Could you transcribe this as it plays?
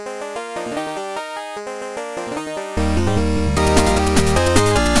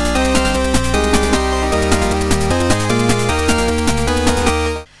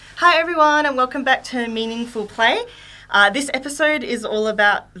welcome back to Meaningful Play. This episode is all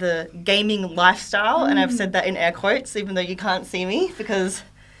about the gaming lifestyle, and I've said that in air quotes, even though you can't see me because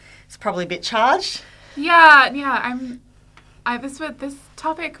it's probably a bit charged. Yeah. This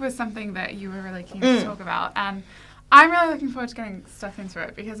topic was something that you were really keen to talk about, and I'm really looking forward to getting stuck into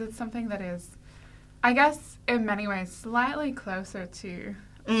it because it's something that is, I guess, in many ways, slightly closer to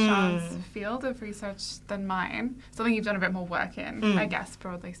Sean's field of research than mine. Something you've done a bit more work in, I guess,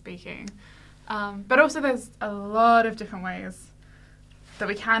 broadly speaking. But also there's a lot of different ways that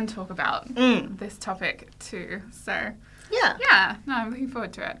we can talk about this topic too. So, I'm looking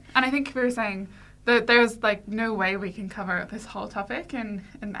forward to it. And I think we were saying that there's, like, no way we can cover this whole topic in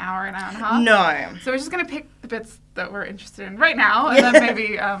an hour and a half. No. So we're just going to pick the bits that we're interested in right now and then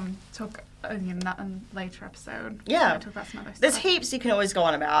maybe talk in a later episode. Yeah. Talk about some other There's stuff. heaps you can always go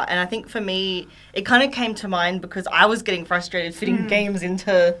on about, and I think for me, it kind of came to mind because I was getting frustrated fitting games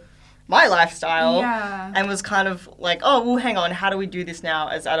into my lifestyle and was kind of like, oh, well, hang on, how do we do this now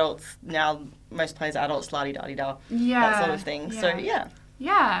as adults? Now most players are adults, la-di-da-di-da, that sort of thing. So,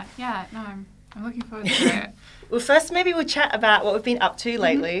 No, I'm looking forward to it. Well, first maybe we'll chat about what we've been up to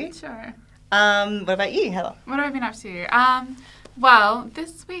lately. Sure. What about you, Heather? What have I been up to? Well,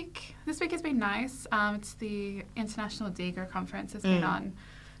 this week has been nice. It's the International DIGA conference has been on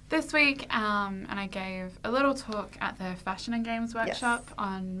this week, and I gave a little talk at the Fashion and Games workshop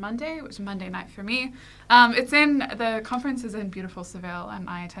on Monday, which is Monday night for me. The conference is in beautiful Seville, and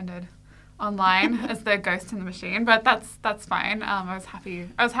I attended online as the ghost in the machine, but that's fine. I was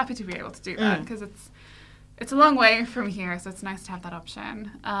happy to be able to do that because it's a long way from here, so it's nice to have that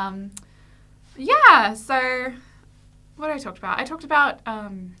option. So what I talked about? I talked about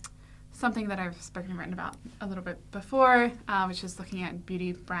something that I've spoken and written about a little bit before, which is looking at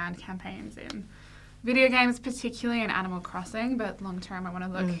beauty brand campaigns in video games, particularly in Animal Crossing, but long term I want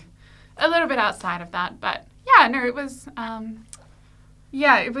to look a little bit outside of that. But it was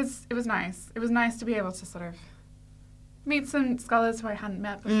it was nice. It was nice to be able to sort of meet some scholars who I hadn't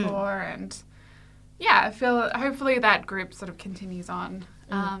met before, and I feel hopefully that group sort of continues on.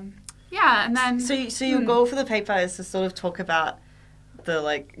 And then so your goal for the paper is to sort of talk about the,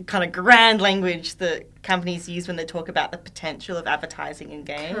 like, kind of grand language that companies use when they talk about the potential of advertising in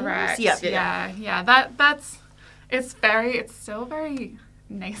games. Correct. Yeah. It's still very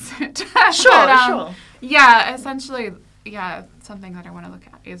nascent. Sure. Yeah, essentially, something that I want to look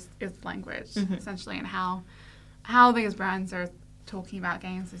at is language, essentially, and how these brands are talking about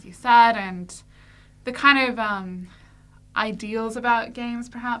games, as you said, and the kind of ideals about games,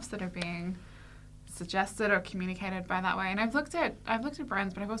 perhaps, that are being suggested or communicated by that way. And I've looked at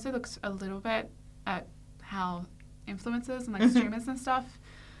brands, but I've also looked a little bit at how influencers and, like, streamers and stuff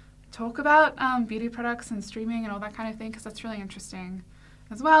talk about beauty products and streaming and all that kind of thing, because that's really interesting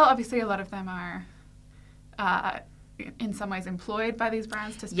as well. Obviously, a lot of them are in some ways employed by these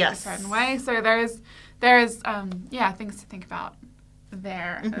brands to speak a certain way. So there is things to think about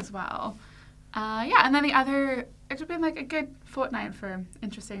there as well. And then the other, it's been like a good fortnight for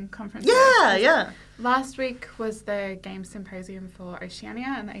interesting conferences. Yeah. Last week was the Game Symposium for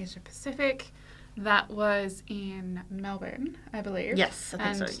Oceania and the Asia Pacific. That was in Melbourne, I believe. Yes,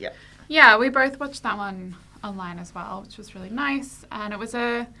 I think so, yeah. Yeah, we both watched that one online as well, which was really nice. And it was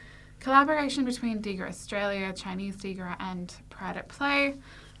a collaboration between DIGA Australia, Chinese DIGA, and Pride at Play. It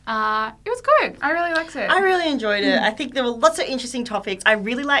was good. I really liked it. I really enjoyed it. I think there were lots of interesting topics. I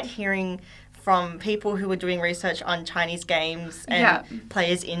really liked hearing from people who were doing research on Chinese games and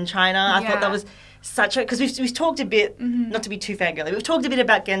players in China. I thought that was such a... Because we've talked a bit, not to be too fangirly, we've talked a bit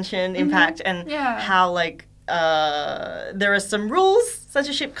about Genshin Impact and how, like, there are some rules,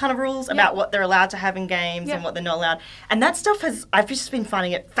 censorship kind of rules, about what they're allowed to have in games and what they're not allowed. And that stuff I've just been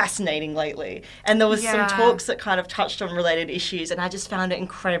finding it fascinating lately. And there was some talks that kind of touched on related issues, and I just found it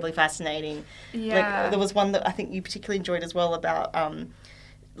incredibly fascinating. Like, there was one that I think you particularly enjoyed as well about...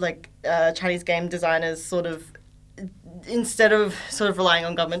 Chinese game designers sort of, instead of sort of relying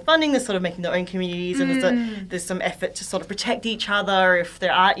on government funding, they're sort of making their own communities, and there's some effort to sort of protect each other if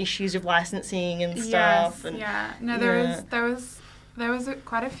there are issues of licensing and stuff. There was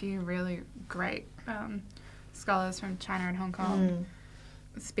quite a few really great scholars from China and Hong Kong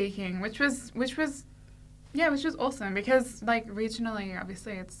speaking, which was awesome because, like, regionally,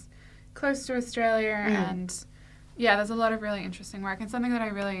 obviously, it's close to Australia and. Yeah, there's a lot of really interesting work. And something that I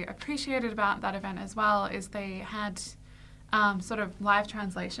really appreciated about that event as well is they had sort of live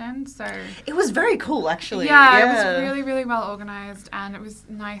translation. So it was very cool, actually. Yeah, it was really, really well organized. And it was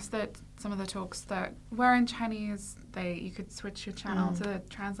nice that some of the talks that were in Chinese, you could switch your channel to the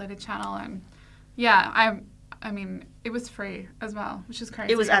translated channel. And yeah, I mean, it was free as well, which is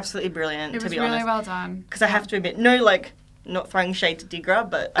crazy. It was absolutely brilliant, to be honest. It was really well done. Because I have to admit, not throwing shade to Digra,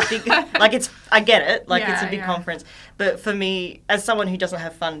 but I think, I get it, it's a big conference. But for me, as someone who doesn't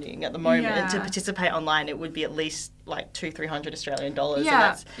have funding at the moment, to participate online, it would be at least, $200-300 Australian dollars.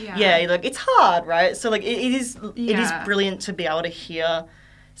 Yeah. And that's, it's hard, right? So, it is brilliant to be able to hear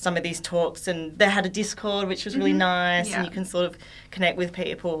some of these talks, and they had a Discord, which was really nice, and you can sort of connect with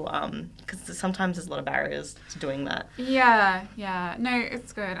people, because sometimes there's a lot of barriers to doing that. Yeah. No,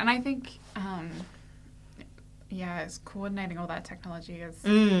 it's good. And I think... it's coordinating all that technology is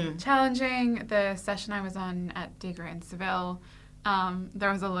challenging. The session I was on at Digra in Seville,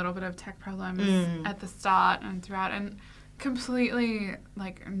 there was a little bit of tech problems at the start and throughout, and completely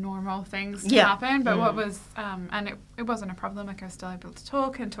normal things to happen. But what was, and it wasn't a problem. I was still able to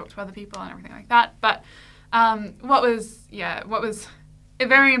talk to other people and everything like that. But what was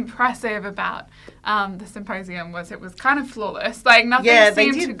very impressive about the symposium was it was kind of flawless. Nothing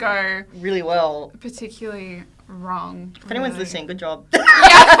seemed to go really well, particularly wrong. If anyone's listening, good job.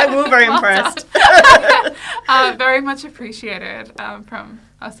 We were very impressed. Very much appreciated from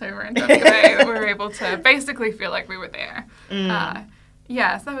us over in WA that we were able to basically feel like we were there. So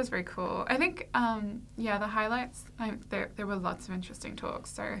that was very cool. I think, the highlights, there were lots of interesting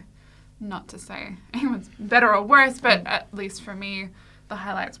talks, so not to say anyone's better or worse, but at least for me, the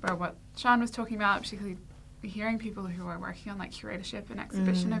highlights were what Sean was talking about, particularly hearing people who are working on curatorship and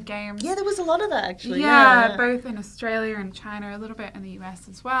exhibition of games. Yeah, there was a lot of that actually. Yeah, both in Australia and China, a little bit in the US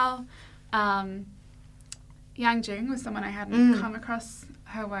as well. Yang Jing was someone I hadn't come across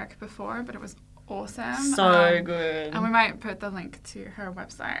her work before, but it was awesome. So good. And we might put the link to her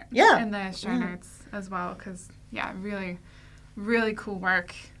website in the show notes as well, because really, really cool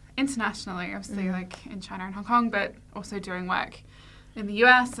work internationally, obviously in China and Hong Kong, but also doing work in the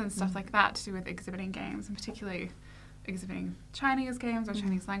US and stuff like that to do with exhibiting games, and particularly exhibiting Chinese games or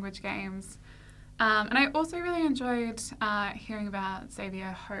Chinese language games. And I also really enjoyed hearing about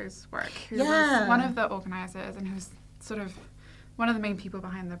Xavier Ho's work, who was one of the organisers and who's sort of one of the main people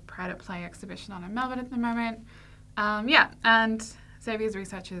behind the Pride at Play exhibition on in Melbourne at the moment. And Xavier's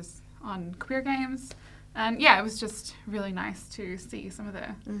research is on queer games. And it was just really nice to see some of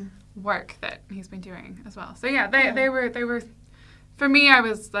the work that he's been doing as well. So they were for me, I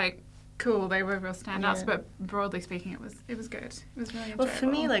was cool. They were real standouts, but broadly speaking, it was good. It was really enjoyable. Well, for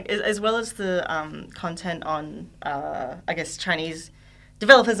me, as well as the content on, Chinese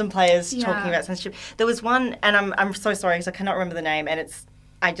developers and players talking about censorship, there was one, and I'm so sorry because I cannot remember the name, and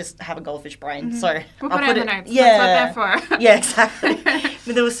I just have a goldfish brain, so we'll put it in the notes. Yeah, that's what they're for. Yeah, exactly.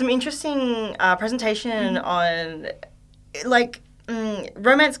 But there was some interesting presentation on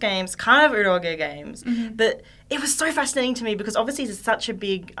romance games, kind of eroge games, but it was so fascinating to me because obviously it's such a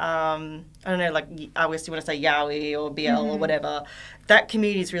big, I guess you want to say yaoi or BL or whatever, that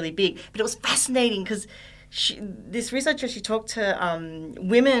community is really big. But it was fascinating because this researcher, she talked to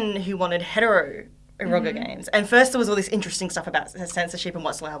women who wanted hetero eroge games. And first there was all this interesting stuff about censorship and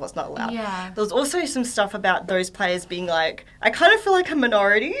what's allowed, what's not allowed. Yeah. There was also some stuff about those players being I kind of feel like a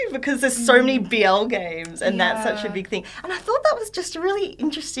minority because there's so many BL games and that's such a big thing. And I thought that was just a really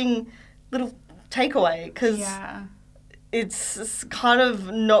interesting little takeaway because it's kind of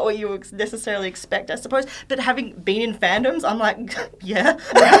not what you would necessarily expect, I suppose. But having been in fandoms, I'm I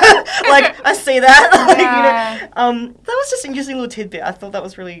see that. That was just an interesting little tidbit. I thought that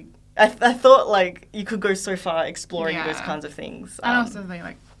was really... I thought you could go so far exploring those kinds of things. And also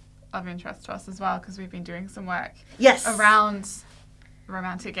something of interest to us as well, because we've been doing some work around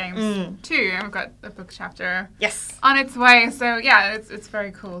romantic games too, and we've got a book chapter on its way. So it's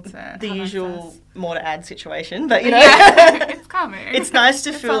very cool to the usual access. More to add situation, but it's coming. It's nice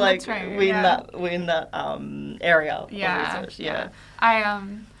to feel like we're in that area of research.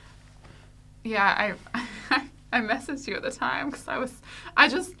 I messaged you at the time because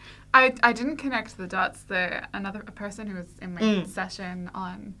I didn't connect the dots. A person who was in my session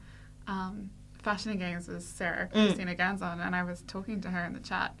on fashion and games was Sarah Christina Ganzon, and I was talking to her in the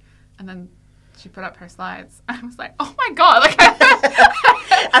chat, and then she put up her slides. I was like, oh my God.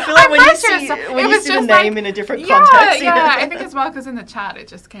 I feel like when you see the name in a different context. Yeah, I think as well because in the chat it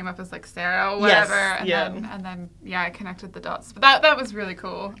just came up as Sarah or whatever, and then I connected the dots. But that was really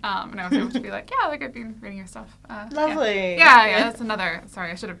cool, and I was able to be I've been reading your stuff. Lovely. Yeah, that's another.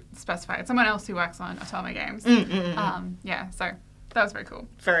 Sorry, I should have specified someone else who works on Otome games. So that was very cool.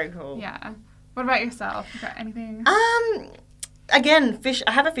 Very cool. Yeah. What about yourself? You got anything? Again, fish.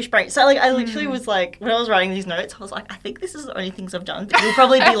 I have a fish brain. So, I literally was when I was writing these notes, I was I think this is the only things I've done. But you'll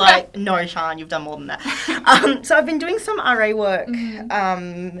probably be no, Sian, you've done more than that. So I've been doing some RA work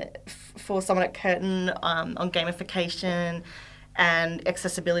for someone at Curtin on gamification and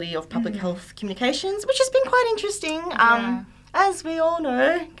accessibility of public health communications, which has been quite interesting. As we all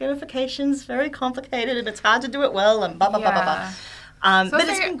know, gamification's very complicated and it's hard to do it well and blah, blah, blah, blah, blah. But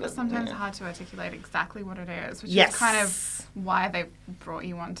it's been sometimes hard to articulate exactly what it is, which is kind of why they brought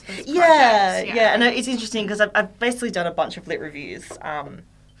you onto this project. Yeah. And it's interesting because I've basically done a bunch of lit reviews.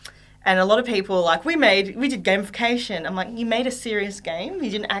 And a lot of people are like, we did gamification. I'm like, you made a serious game?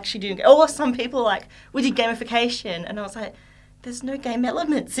 You didn't actually do... Or some people are like, we did gamification. And I was like, there's no game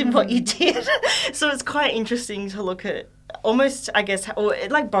elements in what you did. So it's quite interesting to look at almost, I guess, or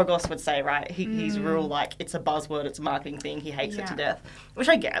like Bogos would say, right? He's real, like, it's a buzzword, it's a marketing thing, he hates it to death, which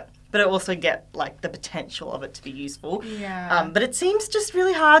I get. But I also get, like, the potential of it to be useful. But it seems just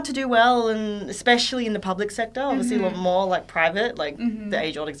really hard to do well, and especially in the public sector, obviously a lot more, like, private, like the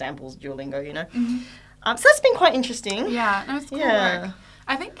age-old examples, Duolingo, you know. So that's been quite interesting. Yeah, no, it's cool work.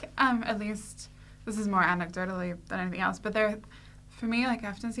 I think, at least, this is more anecdotally than anything else, but for me, like, I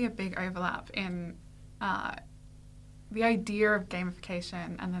often see a big overlap in the idea of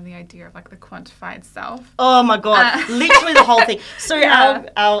gamification and then the idea of, like, the quantified self. Oh, my God. Literally the whole thing. So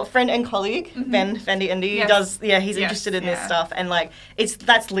our friend and colleague, Ben Fendi, he's interested in this stuff. And, like,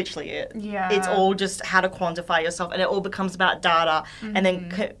 that's literally it. Yeah. It's all just how to quantify yourself. And it all becomes about data and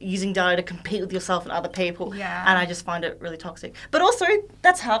then using data to compete with yourself and other people. Yeah. And I just find it really toxic. But also,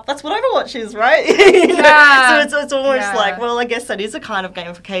 that's what Overwatch is, right? Yeah. So it's almost like, well, I guess that is a kind of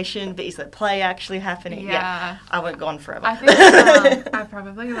gamification, but is that play actually happening? Yeah. I won't go on forever. I think I've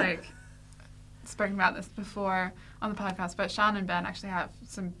probably, like, spoken about this before on the podcast, but Sean and Ben actually have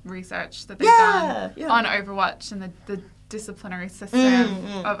some research that they've done on Overwatch and the disciplinary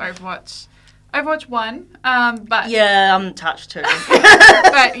system of Overwatch. Overwatch 1, but... Yeah, I'm touched too.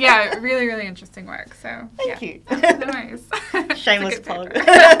 But, yeah, really, really interesting work, so... Thank you. Nice. Shameless plug.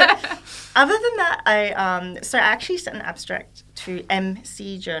 Other than that, I actually sent an abstract to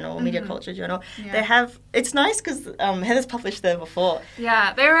MC Journal, Media Culture Journal. Yeah. They have... It's nice because Heather's published there before.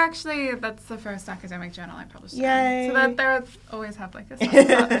 Yeah, they were actually... That's the first academic journal I published. Yay. So that they always have, like, a soft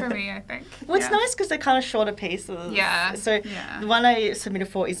spot for me, I think. Well, it's nice because they're kind of shorter pieces. Yeah. So the one I submitted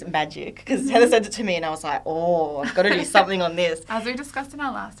for is Magic, because Heather sent it to me and I was like, I've got to do something on this. As we discussed in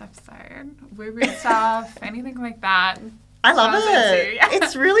our last episode, woo-woo stuff, anything like that. I love it.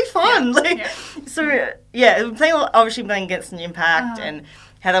 It's really fun. Obviously playing Genshin Impact and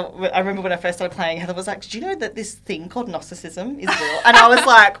Heather, I remember when I first started playing, Heather was like, did you know that this thing called Gnosticism is real? And I was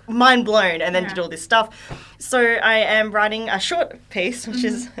like, mind blown, and then did all this stuff. So I am writing a short piece, which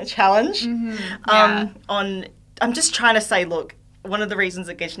is a challenge, I'm just trying to say, look, one of the reasons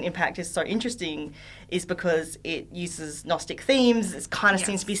that Genshin Impact is so interesting is because it uses Gnostic themes. It kind of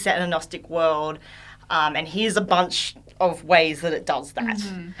seems to be set in a Gnostic world. And here's a bunch of ways that it does that.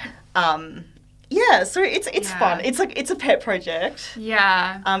 So it's fun. It's a pet project.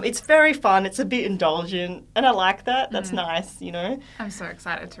 Yeah. It's very fun. It's a bit indulgent, and I like that. That's nice, you know. I'm so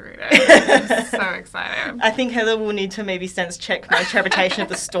excited to read it. I'm so excited. I think Heather will need to maybe sense check my interpretation of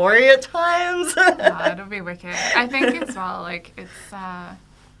the story at times. It'll be wicked. I think as well, like, it's the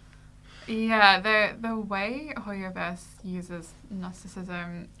way Hoyoverse uses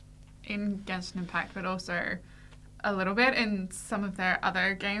Gnosticism in Genshin Impact, but also a little bit in some of their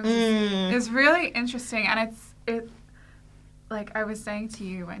other games is really interesting. And it like I was saying to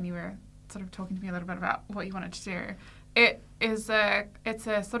you when you were sort of talking to me a little bit about what you wanted to do, it's a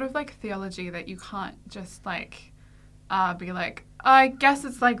sort of like theology that you can't just like be like, I guess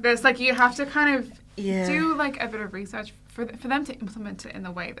it's like this. Like, you have to kind of do like a bit of research for them to implement it in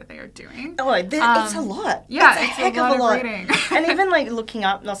the way that they are doing. It's a lot. Yeah, it's a heck of a lot. Reading. And even like looking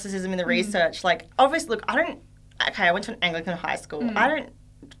up Gnosticism in the research, like obviously, look, I went to an Anglican high school. I don't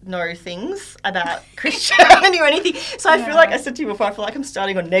know things about Christianity or anything. So I feel like, I said to you before, I feel like I'm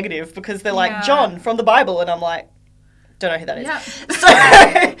starting on negative because they're like, John from the Bible, and I'm like, don't know who that is. Yeah. So,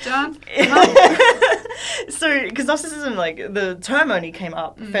 John. So, because Gnosticism, like, the term only came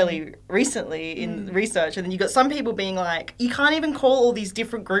up fairly recently in research, and then you got some people being like, you can't even call all these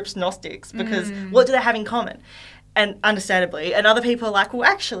different groups Gnostics because what do they have in common? And understandably, and other people are like, well,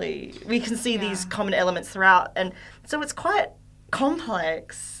 actually, we can see these common elements throughout, and so it's quite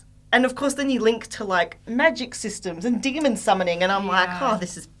complex. And of course, then you link to like magic systems and demon summoning, and I'm like,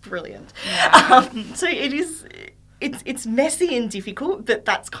 this is brilliant. Yeah. So it is. It's messy and difficult, but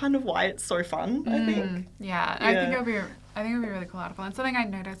that's kind of why it's so fun, I think. Yeah, I think it'll be a really cool article. And something I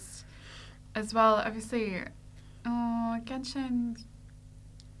noticed as well, obviously, Genshin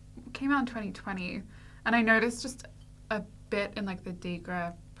came out in 2020, and I noticed just a bit in like the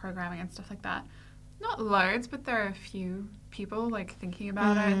DGRA programming and stuff like that. not loads, but there are a few people, like, thinking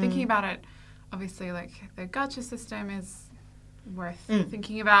about it. Obviously, like, the gacha system is worth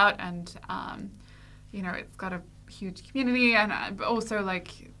thinking about, and, you know, it's got a huge community, and also,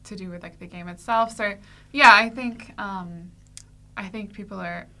 like, to do with, like, the game itself. So, yeah, I think people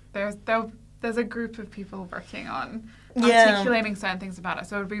are, there's a group of people working on articulating certain things about it.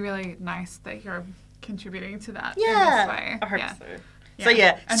 So it would be really nice that you're contributing to that in this way. I hope so. Yeah. So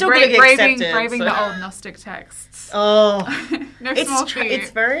yeah, and still gonna get accepted. Braving the old Gnostic texts. Oh, no small feat. It's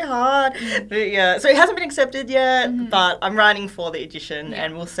very hard. But yeah, so it hasn't been accepted yet, but I'm writing for the edition,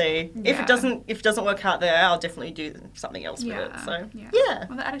 and we'll see if it doesn't work out there. I'll definitely do something else with it. So yeah.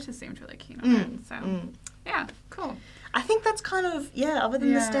 Well, the editor seemed really keen on it. So yeah, cool. I think that's kind of other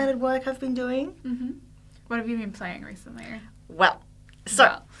than the standard work I've been doing. What have you been playing recently? Well,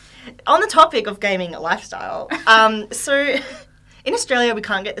 on the topic of gaming lifestyle, so. In Australia, we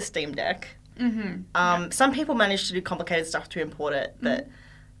can't get the Steam Deck. Some people manage to do complicated stuff to import it, but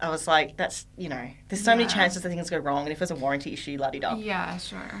I was like, that's, there's so many chances that things go wrong, and if there's a warranty issue, la-di-da. Yeah,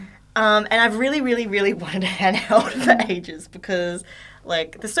 sure. And I've really, really, really wanted a handheld for ages because,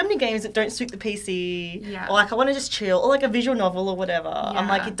 like, there's so many games that don't suit the PC, or, like, I want to just chill, or, like, a visual novel or whatever. I'm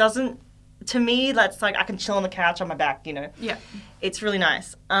like, it doesn't, to me, that's, like, I can chill on the couch on my back, Yeah. It's really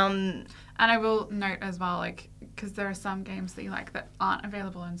nice. And I will note as well, like, because there are some games that you like that aren't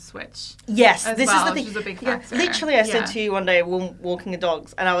available on Switch. Yes, this is the thing. Which is a big factor. Literally, I said to you one day, we're walking the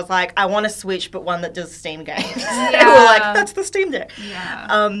dogs, and I was like, I want a Switch, but one that does Steam games. And we're like, that's the Steam Deck. Yeah.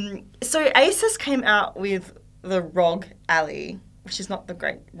 So Asus came out with the ROG Ally, which is not the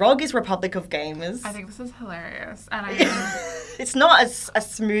great. ROG is Republic of Gamers. I think this is hilarious, and it's not as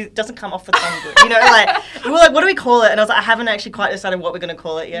smooth. Doesn't come off the tongue good. Like we were like, what do we call it? And I was like, I haven't actually quite decided what we're going to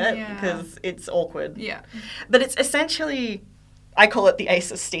call it yet because it's awkward. Yeah. But it's essentially, I call it the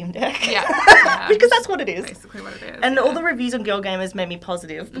Asus Steam Deck. Yeah. Because that's what it is. Basically what it is. And all the reviews on Girl Gamers made me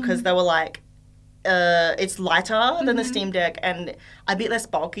positive because they were like, it's lighter than the Steam Deck and a bit less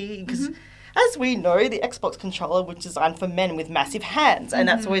bulky because. As we know, the Xbox controller was designed for men with massive hands, and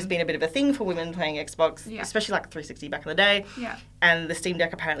that's always been a bit of a thing for women playing Xbox, especially like 360 back in the day. Yeah. And the Steam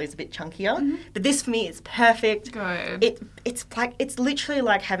Deck apparently is a bit chunkier. But this, for me, is perfect. Good. It's literally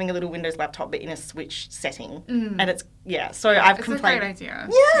like having a little Windows laptop, but in a Switch setting. And it's, so I can play... It's a great idea.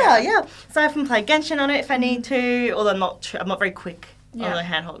 Yeah. So I can play Genshin on it if I need to, although I'm not very quick on the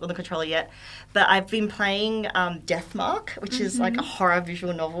handheld, on the controller yet. But I've been playing Deathmark, which is like a horror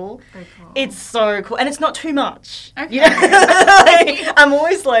visual novel. Very cool. It's so cool. And it's not too much. Okay. I'm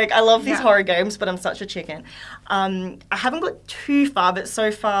always like, I love these horror games, but I'm such a chicken. I haven't got too far, but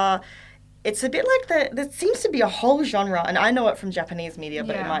so far it's a bit like there seems to be a whole genre, and I know it from Japanese media,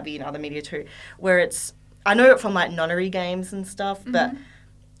 but it might be in other media too, where I know it from like nonary games and stuff, but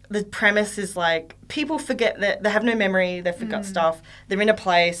the premise is like people forget that they have no memory, they forgot stuff, they're in a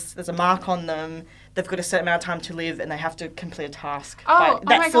place, there's a mark on them, they've got a certain amount of time to live and they have to complete a task. Oh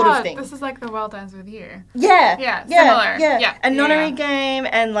that my sort God, of thing. this is like The World Ends With You. Yeah. Similar. Yeah. A nonary game,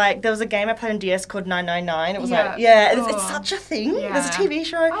 and like there was a game I played on DS called 999. It was cool. it's such a thing. Yeah. There's a TV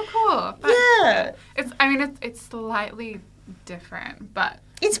show. Oh, cool. It's slightly different, but...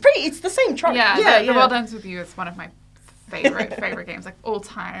 It's the same trope. The World Ends With You is one of my favorite games, like all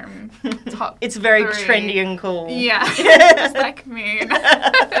time top. It's very 3. trendy and cool. Yeah, just like me.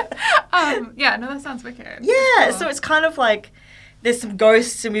 That sounds wicked. Yeah, cool. So it's kind of like there's some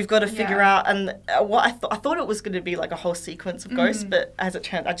ghosts and we've got to figure out. And what I thought it was going to be like a whole sequence of ghosts, but as it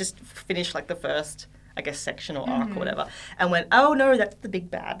turned, I just finished like the first, I guess, section or arc or whatever, and went, oh no, that's the big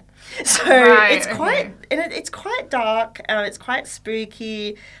bad. So it's quite, and it's quite dark, it's quite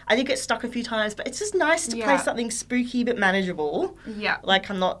spooky. I did get stuck a few times, but it's just nice to play something spooky but manageable. Yeah. Like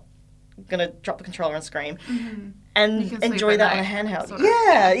I'm not gonna drop the controller and scream. And enjoy that on a handheld. Sort of.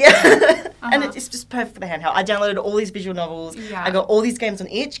 And it's just perfect for the handheld. I downloaded all these visual novels. Yeah. I got all these games on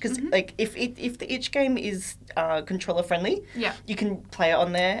itch because like if the itch game is controller friendly, you can play it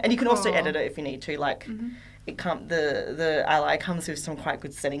on there, and you can also edit it if you need to. Like the Ally comes with some quite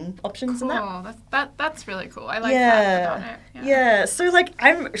good setting options. Cool. And That's really cool. I like that about it. Yeah. So like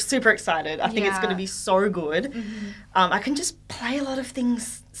I'm super excited. I think it's going to be so good. I can just play a lot of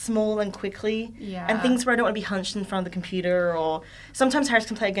things small and quickly, and things where I don't want to be hunched in front of the computer, or sometimes Harris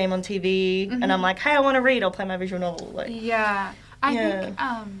can play a game on TV and I'm like, hey, I want to read, I'll play my visual novel. Like, I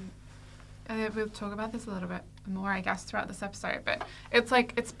think we'll talk about this a little bit more, I guess, throughout this episode, but it's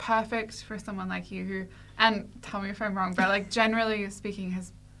perfect for someone like you who, and tell me if I'm wrong, but like generally speaking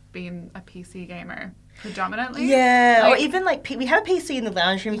has been a PC gamer predominantly. Or even like we have a PC in the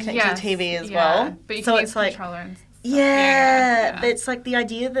lounge room connected to the TV as well. But you so can it's use like controller and stuff. but it's like the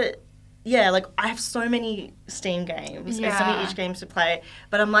idea that yeah, like I have so many Steam games and so many itch games to play,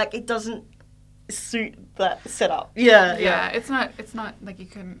 but I'm like, it doesn't suit that setup. Yeah. It's not like you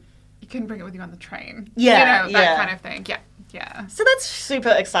couldn't bring it with you on the train. Yeah. That kind of thing. Yeah. So that's super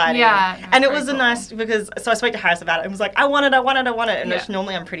exciting. Yeah. No, and it was a nice, because, so I spoke to Harris about it and was like, I want it. And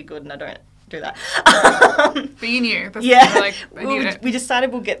normally I'm pretty good and I don't do that. But you knew. We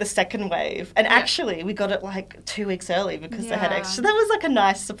decided we'll get the second wave. And actually, we got it like 2 weeks early because they had extra. So that was like a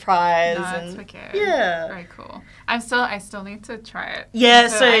nice surprise. No, it's wicked. Yeah. Very cool. I still need to try it. Yeah,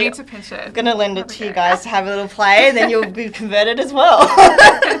 so I need to pinch it. I'm going to lend it to you guys to have a little play and then you'll be converted as well.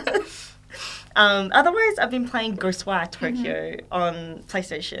 Otherwise, I've been playing Ghostwire Tokyo on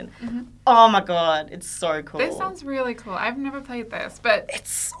PlayStation. Mm-hmm. Oh my god, it's so cool. This sounds really cool. I've never played this, but...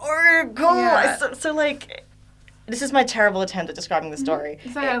 It's so cool. Yeah. So like, this is my terrible attempt at describing the story.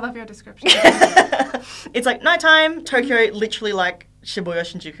 So I love your description. It's like nighttime, Tokyo, literally like Shibuya,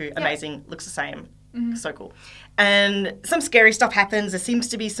 Shinjuku, amazing, looks the same. Mm-hmm. So cool. And some scary stuff happens. There seems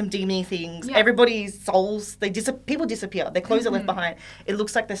to be some demony things. Yeah. Everybody's souls, people disappear. Their clothes are left behind. It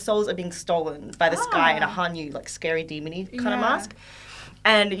looks like their souls are being stolen by this guy in a Hanyu, like scary demony kind of mask.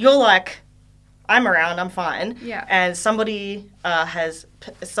 And you're like, I'm around, I'm fine. Yeah. And somebody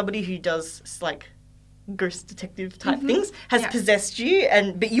who does like ghost detective type things has possessed you,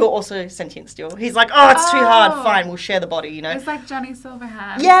 but you're also sentient still. He's like, oh, it's too hard. Fine, we'll share the body, you know. It's like Johnny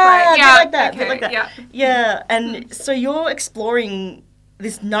Silverhand. Yeah, like that. Okay, like that. Yeah. And so you're exploring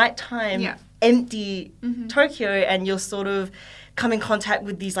this nighttime, empty Tokyo, and you're sort of come in contact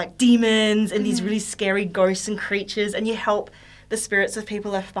with these like demons and these really scary ghosts and creatures, and you help the spirits of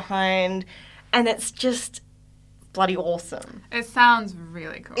people left behind, and it's just bloody awesome. It sounds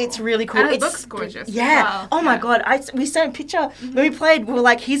really cool. It's really cool. And it looks gorgeous. Yeah. Oh my god. We sent a picture when we played. We were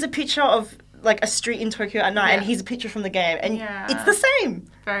like, here's a picture of like a street in Tokyo at night, and here's a picture from the game, and it's the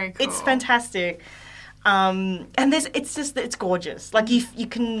same. Very cool. It's fantastic. And it's gorgeous. Like you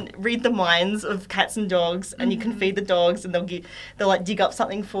can read the minds of cats and dogs, and you can feed the dogs, and they'll like dig up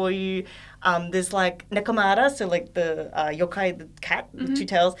something for you. There's like Nekomara, so like the yokai, the cat with two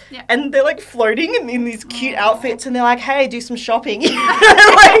tails, and they're like floating in these cute outfits, and they're like, hey, do some shopping.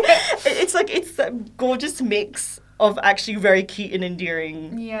 It's a gorgeous mix of actually very cute and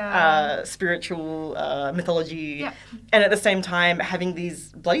endearing spiritual mythology, and at the same time having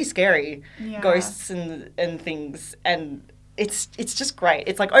these bloody scary ghosts and things, and it's just great.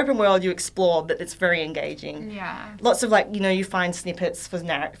 It's like open world, you explore, but it's very engaging. Yeah. Lots of like, you find snippets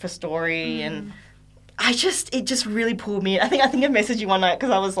for story, and it just really pulled me in. I think I messaged you one night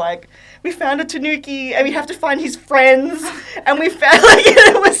because I was like, we found a tanuki and we have to find his friends, and we found like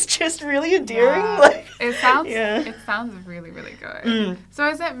it was just really endearing. Yeah. Like, it sounds really, really good. So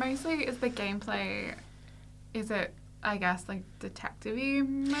is the gameplay, is it, I guess, like detective-y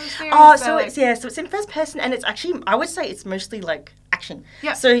mostly? So it's in first person, and it's actually, I would say it's mostly like action.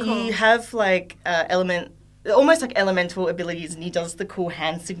 Yeah. So you have like almost like elemental abilities, and he does the cool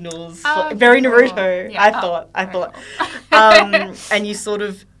hand signals. Very Naruto, yeah. I thought. And you sort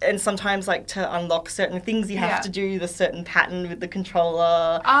of, and sometimes like to unlock certain things, you have to do the certain pattern with the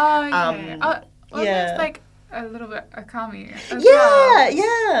controller. There's like a little bit Akami as well.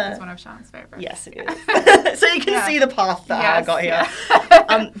 Yeah. It's one of Sean's favourites. Yes, it is. So you can see the path that I got here.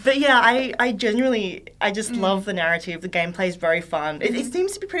 But yeah, I genuinely, I just love the narrative. The gameplay is very fun. It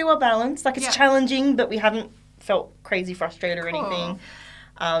seems to be pretty well balanced. Like, it's challenging, but we haven't felt crazy frustrated or anything.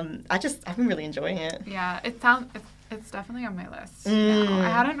 I've been really enjoying it. Yeah, it's definitely on my list now. I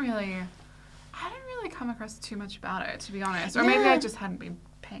hadn't really come across too much about it, to be honest. Or maybe I just hadn't been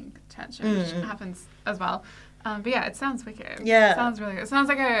paying attention, which happens as well. But yeah, it sounds wicked. Yeah. It sounds really good. It sounds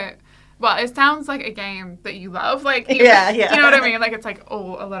like a game that you love. Like, do you know what I mean? Like, it's like a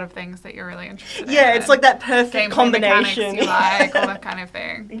lot of things that you're really interested in. Yeah, it's like that perfect combination. You like, all that kind of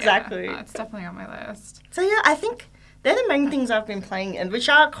thing. Exactly. Yeah, it's definitely on my list. So yeah, I think they're the main things I've been playing, and which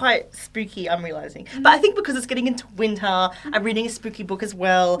are quite spooky, I'm realising. But I think because it's getting into winter, I'm reading a spooky book as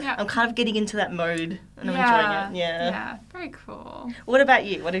well. Yeah. I'm kind of getting into that mode, and I'm enjoying it. Yeah, very cool. What about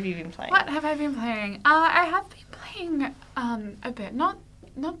you? What have you been playing? What have I been playing? I have been playing a bit, not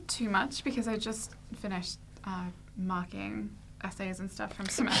too much, because I just finished marking essays and stuff from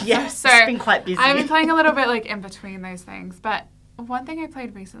semester. Yes, so it's been quite busy. I've been playing a little bit like in between those things. But one thing I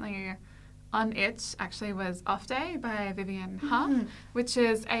played recently on Itch actually was Off Day by Vivian Ha, which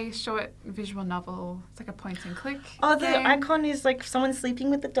is a short visual novel. It's like a point and click Oh, the game. icon is like someone sleeping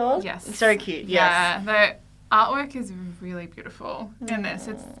with the dog? Yes. It's so cute, yes. Yeah, the artwork is really beautiful in this.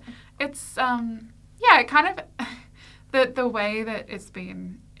 It's kind of the way that it's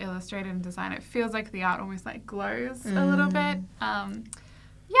been illustrated and designed, it feels like the art almost like glows a little bit.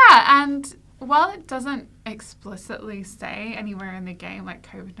 Yeah, and while it doesn't explicitly say anywhere in the game, like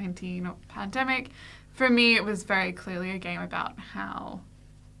COVID-19 or pandemic, for me it was very clearly a game about how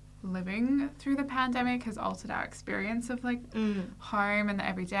living through the pandemic has altered our experience of, like, home and the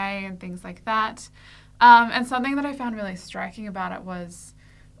everyday and things like that. And something that I found really striking about it was,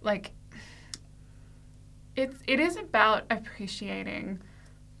 like, it is about appreciating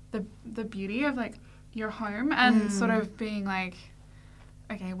the beauty of, like, your home and sort of being like,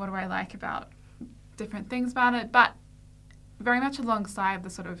 okay, what do I like about different things about it? But very much alongside the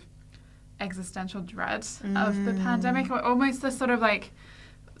sort of existential dread of the pandemic, or almost the sort of, like,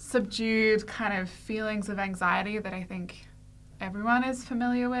 subdued kind of feelings of anxiety that I think everyone is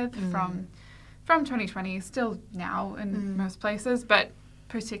familiar with from 2020, still now in most places, but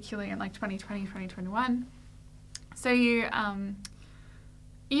particularly in, like, 2020, 2021. So you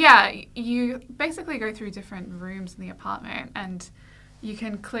basically go through different rooms in the apartment, and you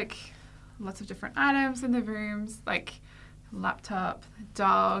can click lots of different items in the rooms, like laptop,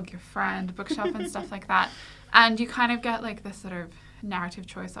 dog, your friend, bookshelf, and stuff like that. And you kind of get, like, this sort of narrative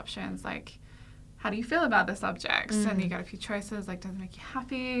choice options, like, how do you feel about this object? And you get a few choices, like, does it make you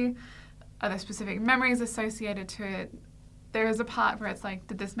happy? Are there specific memories associated to it? There is a part where it's like,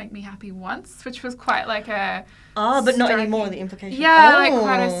 did this make me happy once? Which was quite like a... Oh, but not anymore, the implication. Yeah, like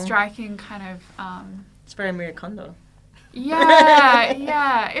quite a striking kind of... It's very Marie Kondo.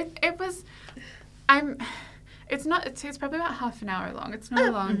 Yeah. It was... It's probably about half an hour long. It's not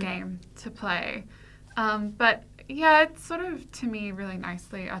a long game to play. But yeah, it's sort of, to me, really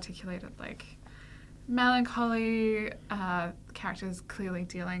nicely articulated, like, melancholy, characters clearly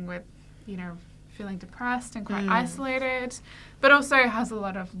dealing with, you know, feeling depressed and quite isolated, but also has a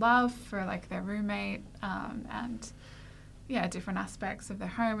lot of love for, like, their roommate, and different aspects of their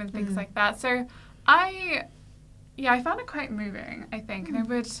home and things like that. So I found it quite moving, I think, and I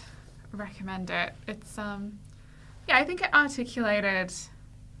would recommend it. It's I think it articulated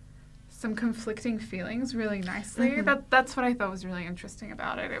some conflicting feelings really nicely. That's what I thought was really interesting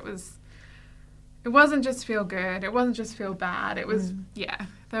about it. It wasn't just feel good. It wasn't just feel bad. It was,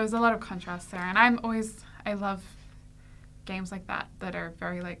 there was a lot of contrast there. And I love games like that are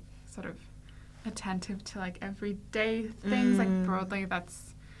very, like, sort of attentive to, like, everyday things. Like, broadly,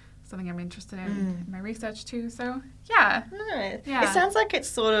 that's something I'm interested in my research too. So, yeah. Nice. Yeah. It sounds like it's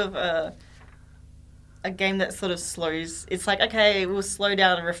sort of a game that sort of slows. It's like, okay, we'll slow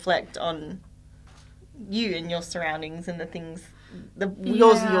down and reflect on you and your surroundings and the things...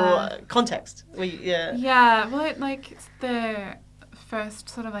 your context. Yeah, well, it's the first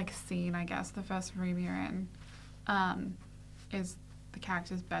sort of, like, scene, I guess, the first room you're in, is the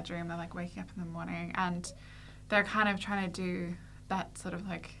character's bedroom. They're, like, waking up in the morning, and they're kind of trying to do that sort of,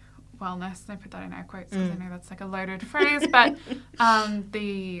 like, wellness, and I put that in air quotes because I know that's, like, a loaded phrase, but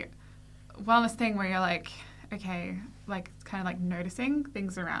the wellness thing where you're, like, okay, like, kind of, like, noticing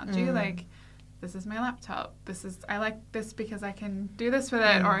things around you, like, this is my laptop. I like this because I can do this with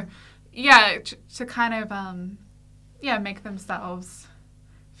it. Or, to kind of, make themselves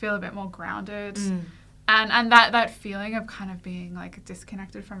feel a bit more grounded. And that feeling of kind of being, like,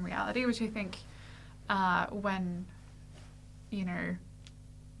 disconnected from reality, which I think when, you know,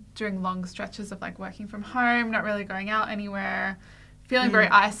 doing long stretches of, like, working from home, not really going out anywhere, feeling very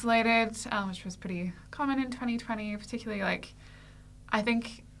isolated, which was pretty common in 2020, particularly, like, I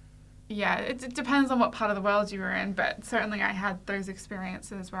think... Yeah, it depends on what part of the world you were in, but certainly I had those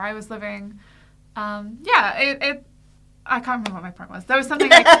experiences where I was living. I can't remember what my point was. There was something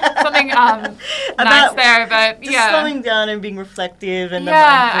like nice there, but just slowing down and being reflective and the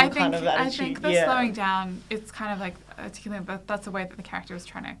mindful kind of attitude. I think the slowing down, it's kind of like articulating, but that's a way that the character was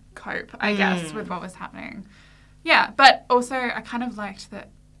trying to cope, I guess, with what was happening. Yeah, but also I kind of liked that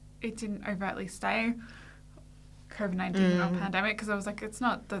it didn't overtly stay COVID-19 or pandemic, because I was like, it's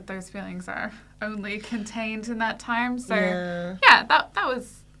not that those feelings are only contained in that time. So that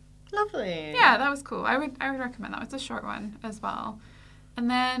was lovely. Yeah, that was cool. I would recommend that. It's a short one as well.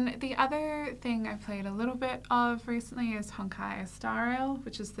 And then the other thing I played a little bit of recently is Honkai Star Rail,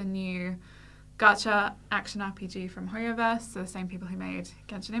 which is the new gacha action RPG from Hoyoverse, so the same people who made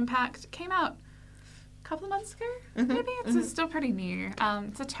Genshin Impact. It came out a couple of months ago, maybe. It's still pretty new.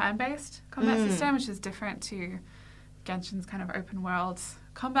 It's a turn-based combat system, which is different to Genshin's kind of open world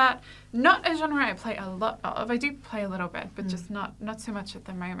combat. Not a genre I play a lot of. I do play a little bit, but just not so much at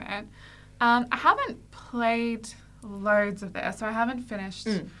the moment. I haven't played loads of this, so I haven't finished.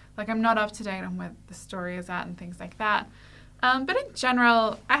 Like, I'm not up to date on where the story is at and things like that. But in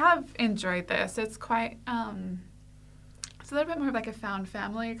general, I have enjoyed this. It's quite... it's a little bit more of like a found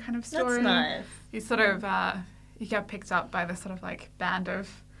family kind of story. That's nice. You sort of... you get picked up by this sort of like band of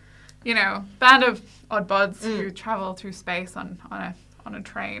oddbods who travel through space on a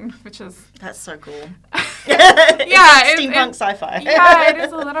train, which is... That's so cool. Yeah. Steampunk sci-fi. Yeah, it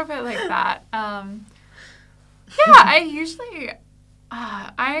is a little bit like that. I usually...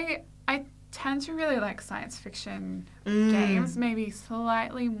 I tend to really like science fiction games, maybe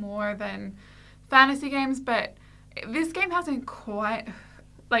slightly more than fantasy games, but this game hasn't quite...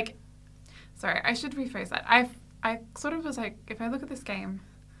 Like... Sorry, I should rephrase that. I sort of was like, if I look at this game...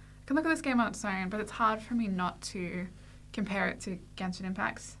 I can look at this game on its own, but it's hard for me not to compare it to Genshin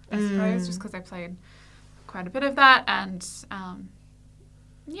Impact, I suppose, just because I played quite a bit of that, and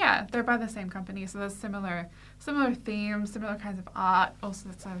they're by the same company, so there's similar themes, similar kinds of art, also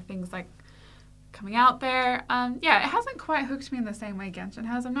sort of things like coming out there. It hasn't quite hooked me in the same way Genshin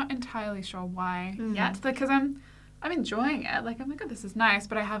has. I'm not entirely sure why yet, because I'm enjoying it. Like, I'm like, oh, this is nice,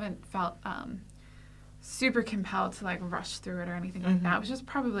 but I haven't felt super compelled to like rush through it or anything like that, which is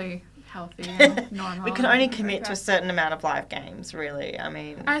probably healthy and normal. We can only commit to a certain amount of live games, really. I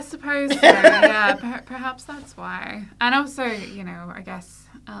mean, I suppose so, yeah. Perhaps that's why. And also, I guess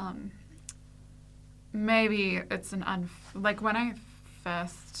maybe it's like when I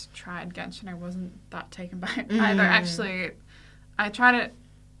first tried Genshin, I wasn't that taken by it either. Actually, I tried it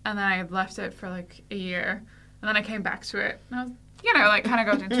and then I left it for like a year, and then I came back to it and I was kind of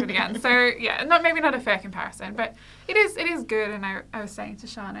got into it again. So, yeah, maybe not a fair comparison, but it is good. And I was saying to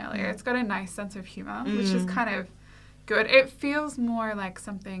Sean earlier, it's got a nice sense of humor, which is kind of good. It feels more like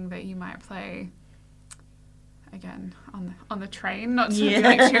something that you might play, again, on the train, not to be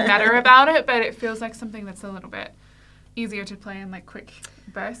like too meta about it, but it feels like something that's a little bit easier to play in like quick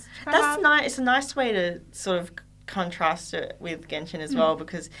bursts. That's nice. It's a nice way to sort of contrast it with Genshin as well,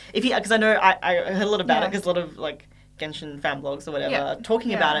 because I know I heard a lot about it, because a lot of like Genshin fan blogs or whatever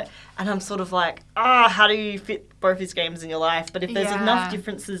talking about it, and I'm sort of like, how do you fit both these games in your life? But if there's enough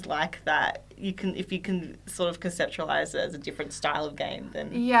differences like that, if you can sort of conceptualize it as a different style of game,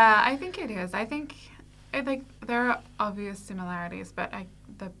 then I think it is. I think there are obvious similarities, but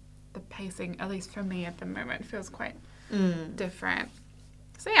the pacing, at least for me at the moment, feels quite different.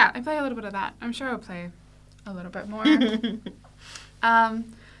 So I play a little bit of that. I'm sure I'll play a little bit more.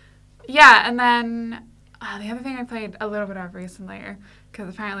 And then the other thing I played a little bit of recently,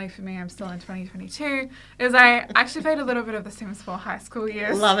 because apparently for me I'm still in 2022, is I actually played a little bit of The Sims 4 High School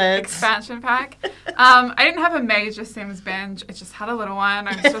Years expansion pack. I didn't have a major Sims binge. I just had a little one.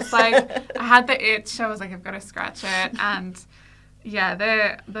 I was just like, I had the itch. I was like, I've got to scratch it. And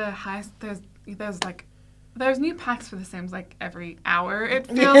there's new packs for The Sims like every hour. It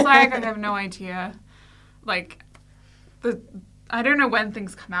feels like I have no idea. Like I don't know when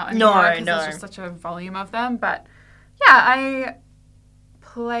things come out anymore, because there's just such a volume of them. But I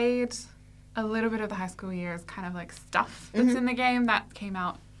played a little bit of the High School Years kind of like stuff that's in the game that came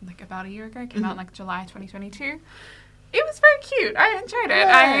out like about a year ago. It came out in like July 2022. It was very cute. I enjoyed it.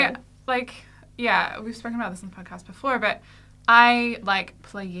 We've spoken about this on the podcast before, but I like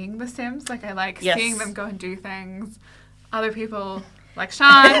playing The Sims. Like, I like seeing them go and do things. Other people, like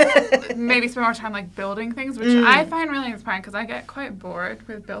Sean, maybe spend more time like building things, which I find really inspiring, because I get quite bored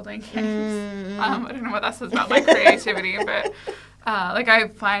with building games. I don't know what that says about my creativity, but I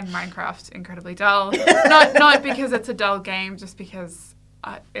find Minecraft incredibly dull. Not because it's a dull game, just because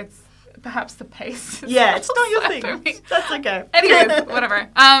it's perhaps the pace. It's not your thing. That's okay. Anyways, whatever.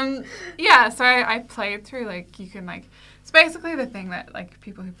 So I played through, like, you can like, it's basically the thing that like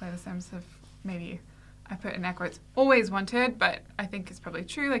people who play The Sims have maybe, I put in air quotes, always wanted, but I think it's probably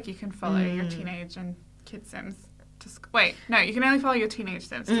true. Like, you can follow your teenage and kid Sims to school. Wait, no, you can only follow your teenage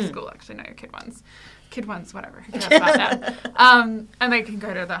Sims to school, actually, not your kid ones. Kid ones, whatever. Who cares about that? And they can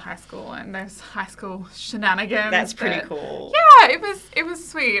go to the high school, and there's high school shenanigans. That's pretty cool. Yeah, it was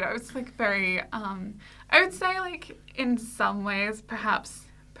sweet. I was like very, I would say like in some ways, perhaps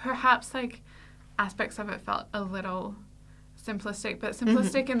like aspects of it felt a little simplistic, but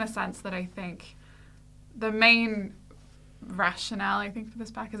simplistic in the sense that I think the main rationale, I think, for this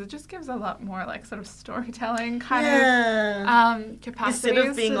pack is it just gives a lot more like sort of storytelling kind of capacity. Instead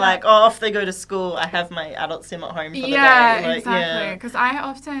of being like, off they go to school, I have my adult sim at home for the day. Like, exactly. Because I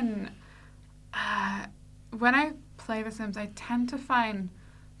often, when I play The Sims, I tend to find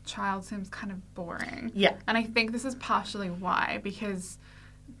child Sims kind of boring. Yeah. And I think this is partially why, because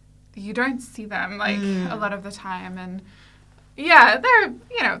you don't see them like a lot of the time, and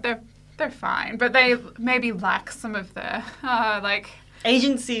they're fine, but they maybe lack some of the like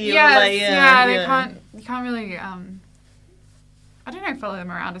agency. You can't really I don't know, follow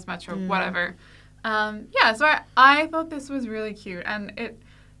them around as much or whatever. So I thought this was really cute, and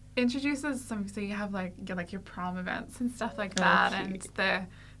introduces some, so you have like your prom events and stuff like that, and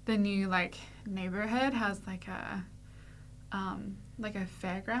the new like neighborhood has like a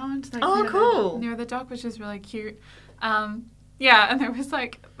fairground, like cool, near the dock, which is really cute. Yeah, and there's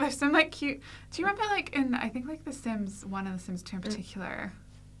some like cute. Do you remember like in I think like The Sims 1 and The Sims 2 in particular?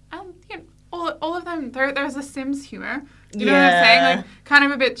 You know, all of them. There's a Sims humor. You know what I'm saying? Like kind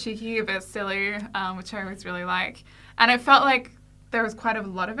of a bit cheeky, a bit silly, which I always really like. And it felt like there was quite a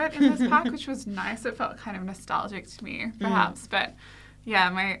lot of it in this pack, which was nice. It felt kind of nostalgic to me, perhaps. But yeah,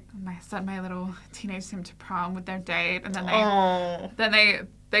 my little teenage Sim to prom with their date, and then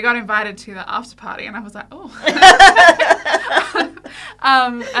they got invited to the after party, and I was like, oh.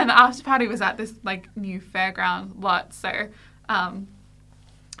 And the after party was at this like new fairground lot, so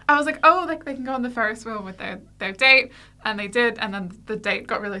I was like, oh, like they can go on the Ferris wheel with their date, and they did, and then the date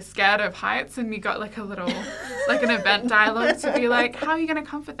got really scared of heights, and we got like a little like an event dialogue to be like, how are you gonna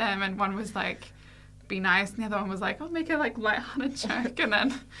comfort them? And one was like, be nice, and the other one was like, I'll make a like lighthearted joke, and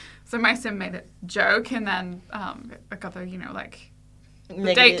then so my Sim made a joke, and then it got the like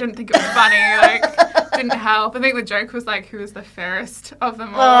the date didn't think it was funny, like didn't help. I think the joke was like, who is the fairest of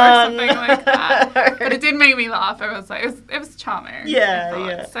them all, or something like that. But it did make me laugh. I was like, it was charming.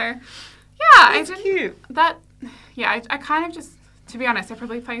 Yeah. So yeah, that's cute. I kind of just, to be honest, I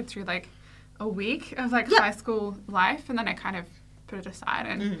probably played through like a week of like high school life, and then I kind of put it aside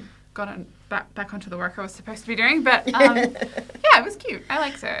and got on back onto the work I was supposed to be doing. But yeah, it was cute. I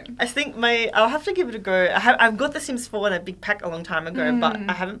liked it. I think I'll have to give it a go. I've got The Sims 4 in a big pack a long time ago, but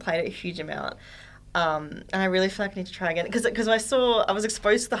I haven't played it a huge amount. And I really feel like I need to try again because I was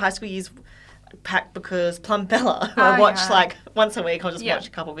exposed to the high school years pack because Plum Bella, who I watch like once a week. I'll just watch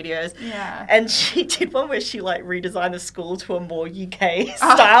a couple videos. Yeah. And she did one where she like redesigned the school to a more UK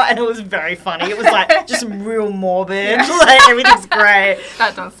style, and it was very funny. It was like just real morbid. Like everything's great.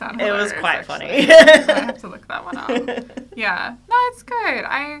 That does sound hilarious. It was quite actually. funny. I have to look that one up. Yeah. No, it's good.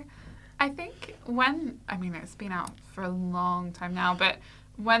 I think it's been out for a long time now, but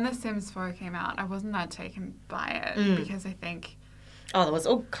when The Sims 4 came out, I wasn't that taken by it because I think there was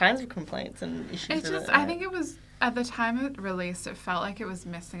all kinds of complaints and issues with it. I think it was, at the time it released, it felt like it was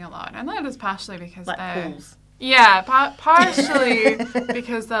missing a lot. And that was partially because pools. Yeah, partially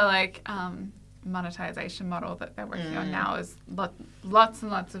because the, like, monetization model that they're working on now is lots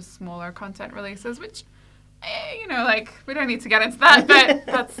and lots of smaller content releases, which, like, we don't need to get into that, but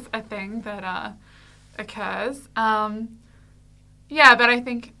that's a thing that occurs. Yeah, but I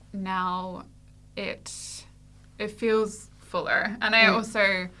think now it feels fuller. And I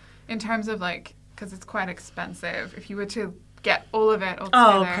also, in terms of like, because it's quite expensive, if you were to get all of it all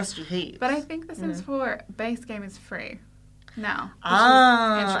together. It costs you heaps. But I think The Sims 4 base game is free now,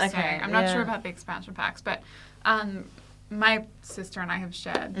 which is interesting. Okay. I'm not sure about the expansion packs, but my sister and I have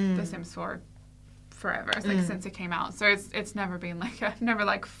shared The Sims 4 forever, like since it came out. So it's never been like, I've never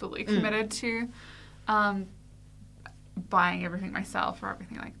like fully committed to buying everything myself or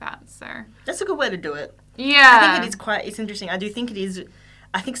everything like that. So that's a good way to do it. Yeah. I think it's interesting. I do think it is.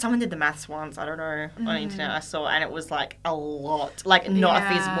 I think someone did the maths once, I don't know, on the internet I saw, and it was like a lot, like not a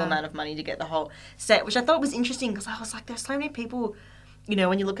feasible amount of money to get the whole set, which I thought was interesting because I was like, there's so many people,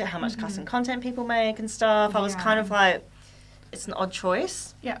 when you look at how much custom content people make and stuff, I was kind of like, it's an odd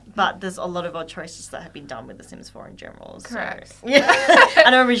choice. Yeah. But there's a lot of odd choices that have been done with The Sims 4 in general. Correct. So, yeah. I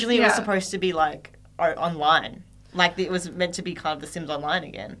know originally it was supposed to be like online. Like it was meant to be kind of The Sims Online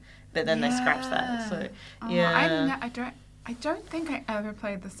again, but then they scrapped that. So I don't think I ever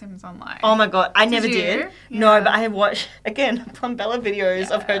played The Sims Online. Oh my god, I never did. Yeah. No, but I have watched again Plum Bella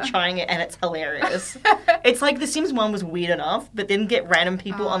videos of her trying it, and it's hilarious. It's like The Sims 1 was weird enough, but then get random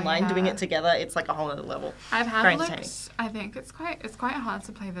people online doing it together. It's like a whole other level. I've had looked. I think it's quite hard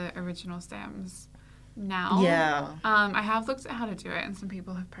to play the original Sims now. Yeah. I have looked at how to do it, and some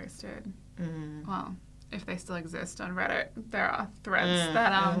people have posted. Well, if they still exist on Reddit, there are threads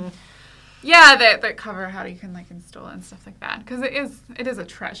that cover how you can like install it and stuff like that, because it is a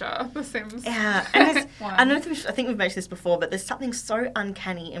treasure, The Sims. Yeah, and I think we've mentioned this before, but there's something so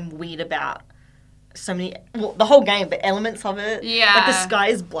uncanny and weird about so many, the whole game, but elements of it. Yeah, like the sky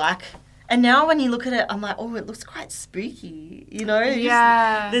is black, and now when you look at it, I'm like, oh, it looks quite spooky.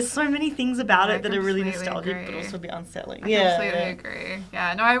 There's so many things about it that are really nostalgic, but also a bit unsettling. I completely agree.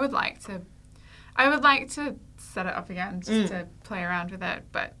 Yeah, no, I would like to set it up again just to play around with it,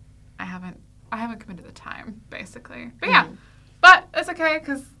 but I haven't committed the time, basically. But yeah, but it's okay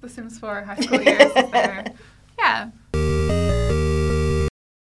because The Sims 4 high school years is there. Yeah.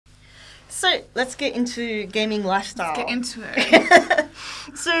 So let's get into gaming lifestyle. Let's get into it.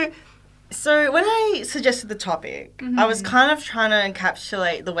 So So when I suggested the topic, I was kind of trying to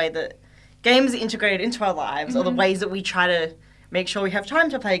encapsulate the way that games are integrated into our lives, or the ways that we try to make sure we have time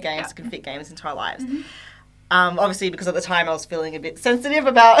to play games, can fit games into our lives. Obviously, because at the time I was feeling a bit sensitive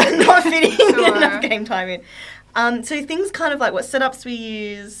about not fitting enough game time in. So things kind of like what setups we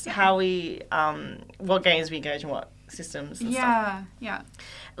use, how we, what games we engage in, what systems and stuff. Yeah.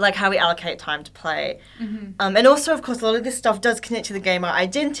 Like how we allocate time to play. And also, of course, a lot of this stuff does connect to the gamer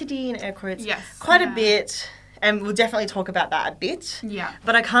identity, in air quotes, quite a bit. And we'll definitely talk about that a bit. Yeah.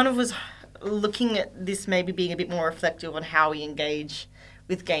 But I kind of was looking at this maybe being a bit more reflective on how we engage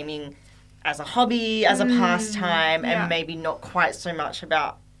with gaming as a hobby, as a pastime, and maybe not quite so much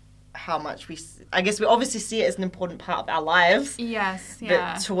about how much I guess we obviously see it as an important part of our lives. Yes,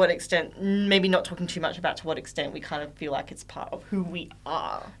 But to what extent, maybe not talking too much about to what extent we kind of feel like it's part of who we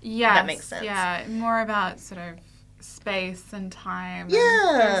are. Yes. That makes sense. Yeah, more about sort of space and time. Yeah.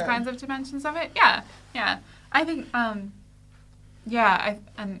 And those kinds of dimensions of it. Yeah. I think, and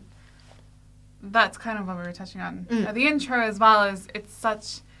that's kind of what we were touching on at the intro as well, is it's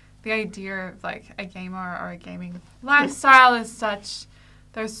such, the idea of like a gamer or a gaming lifestyle is such,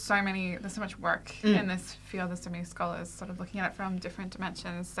 there's so much work in this field. There's so many scholars sort of looking at it from different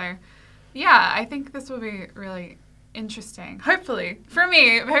dimensions. So, yeah, I think this will be really interesting. Hopefully for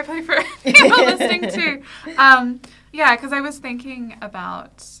me, hopefully for people listening too. Because I was thinking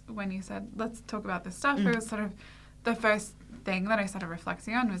about when you said let's talk about this stuff. It was sort of the first thing that I started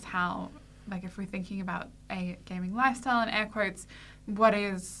reflecting on was how, like, if we're thinking about a gaming lifestyle in air quotes, what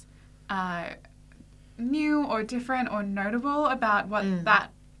is new or different or notable about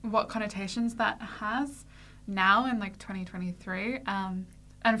what connotations that has now in like 2023.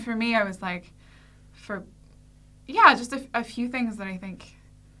 And for me, I was like, just a few things that I think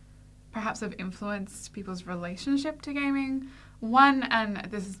perhaps have influenced people's relationship to gaming. One, and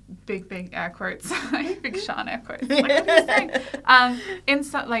this is big air quotes, like big Sean air quotes. Like, what are you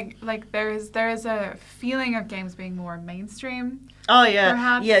saying? There is a feeling of games being more mainstream. Oh yeah,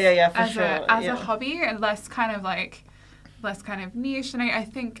 perhaps, yeah, for sure. As a hobby, and less kind of niche. And I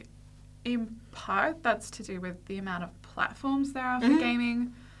think in part that's to do with the amount of platforms there are for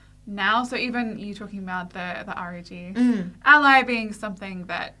gaming now. So even you talking about the ROG Ally being something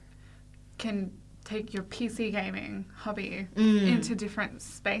that can take your PC gaming hobby into different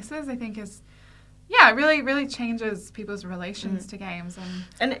spaces, I think is, really changes people's relations to games.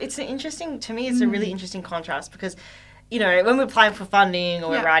 And it's an interesting, to me, it's a really interesting contrast because, you know, when we're applying for funding or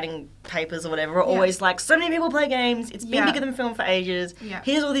we're writing papers or whatever, we're always like, so many people play games, it's been bigger than film for ages,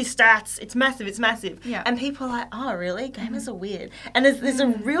 here's all these stats, it's massive. And people are like, oh, really? Gamers are weird. And there's a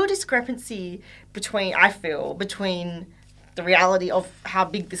real discrepancy between the reality of how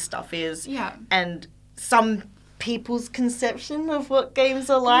big this stuff is and some people's conception of what games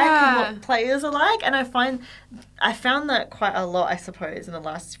are like and what players are like. And I found that quite a lot, I suppose, in the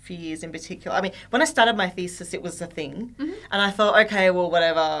last few years in particular. I mean, when I started my thesis, it was a thing. And I thought, okay, well,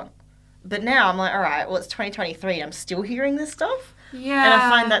 whatever. But now I'm like, all right, well, it's 2023 and I'm still hearing this stuff. Yeah. And I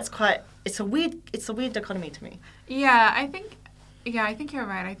find that's it's a weird dichotomy to me. Yeah, I think you're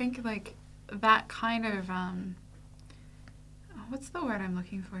right. I think, like, that kind of, what's the word I'm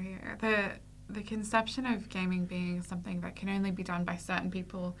looking for here? The conception of gaming being something that can only be done by certain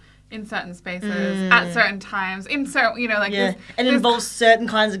people in certain spaces at certain times in certain, and it involves certain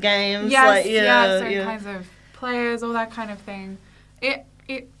kinds of games. Yes, certain kinds of players, all that kind of thing.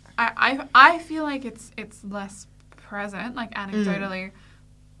 I feel like it's less present, like anecdotally,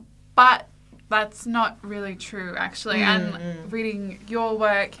 but that's not really true actually. And reading your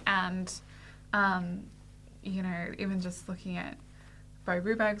work and even just looking at Bo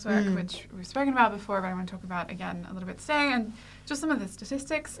Rubag's work, which we've spoken about before, but I want to talk about again a little bit today, and just some of the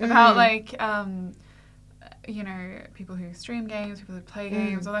statistics about people who stream games, people who play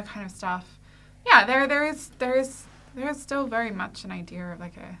games, all that kind of stuff. Yeah, there is still very much an idea of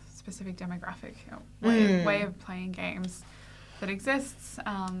like a specific demographic way of playing games that exists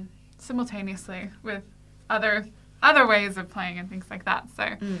simultaneously with other ways of playing and things like that.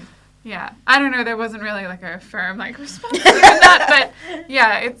 So. Yeah, I don't know. There wasn't really like a firm response to that, but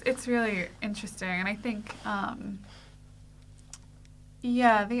yeah, it's really interesting, and I think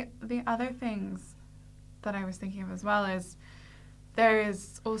the other things that I was thinking of as well is there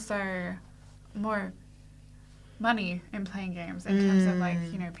is also more money in playing games in terms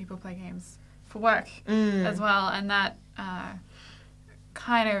of people play games for work as well, and that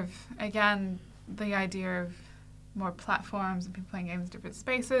kind of, again, the idea of more platforms and people playing games in different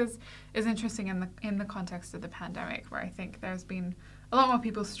spaces is interesting in the context of the pandemic, where I think there's been a lot more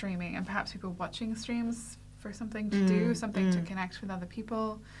people streaming and perhaps people watching streams for something to do, something to connect with other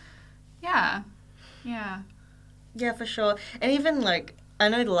people. Yeah. Yeah. Yeah, for sure. And even, like, I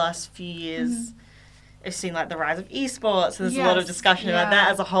know the last few years, I've seen, like, the rise of esports, so there's a lot of discussion about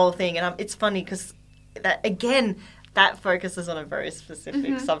that as a whole thing. And it's funny because, that again, that focuses on a very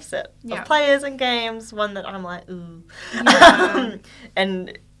specific subset of players and games, one that I'm like, ooh. Yeah.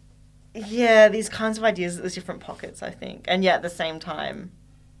 And, yeah, these kinds of ideas, there's different pockets, I think. And yet, at the same time,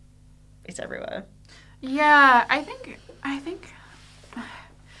 it's everywhere. Yeah, I think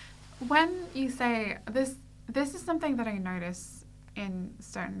when you say this is something that I notice in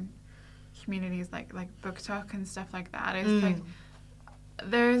certain communities like Book Talk and stuff like that, is like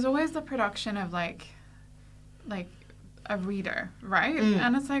there's always the production of like a reader, right?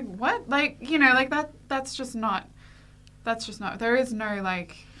 And it's like, what? Like, you know, like that's just not there is no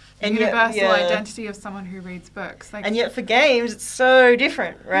like universal identity of someone who reads books. Like, and yet for games it's so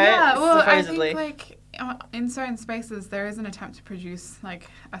different, right? Yeah, well, supposedly. I think like in certain spaces there is an attempt to produce like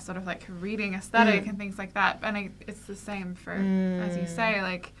a sort of like reading aesthetic and things like that, and it's the same for as you say,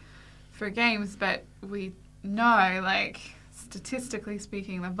 like for games, but we know, like, statistically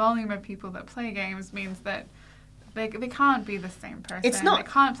speaking, the volume of people that play games means that they can't be the same person. It's not.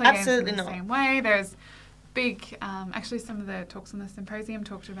 They can't play games in the same way. There's big, actually some of the talks on the symposium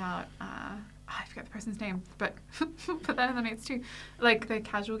talked about, I forget the person's name, but put that in the notes too, like the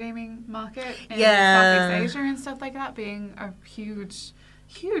casual gaming market in Southeast Asia and stuff like that being a huge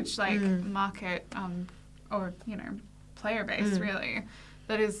like market, or, you know, player base really,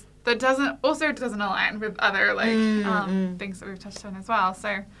 that doesn't align with other like things that we've touched on as well.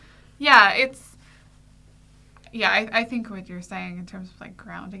 So yeah, I think what you're saying in terms of like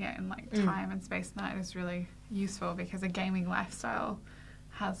grounding it in like time and space and that is really useful, because a gaming lifestyle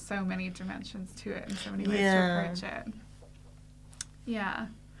has so many dimensions to it and so many ways to approach it. Yeah.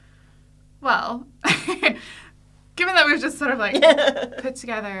 Well, given that we've just sort of like put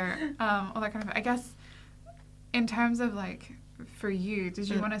together all that kind of, I guess in terms of like for you, did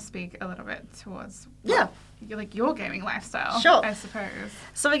you want to speak a little bit towards your gaming lifestyle? Sure. I suppose.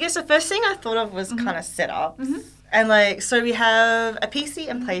 So I guess the first thing I thought of was kind of setups. And like, so we have a PC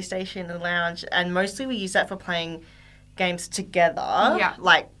and PlayStation in the lounge, and mostly we use that for playing games together,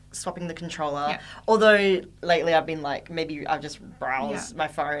 like swapping the controller. Although lately I've been like, maybe I'll just browse my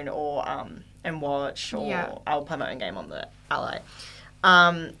phone or and watch, or I'll play my own game on the Ally.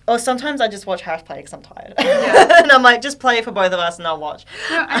 Or sometimes I just watch Harris play because I'm tired. And I'm like, just play for both of us and I'll watch.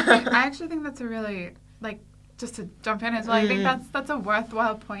 No, I actually think that's a really, like, just to jump in as well, I think that's a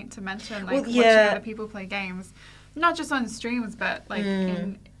worthwhile point to mention, like, watching other people play games. Not just on streams, but like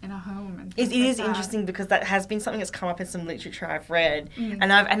in a home. And it is interesting, because that has been something that's come up in some literature I've read,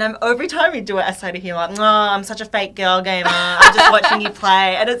 and I'm every time we do it, I say to him like, "Oh, I'm such a fake girl gamer. I'm just watching you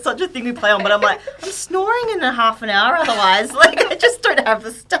play," and it's such a thing we play on. But I'm like, I'm snoring in a half an hour otherwise. Like, I just don't have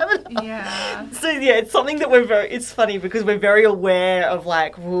the stamina. Yeah. So yeah, it's something that it's funny because we're very aware of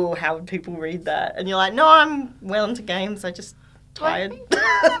like, whoa, how would people read that? And you're like, no, I'm well into games. I just tired.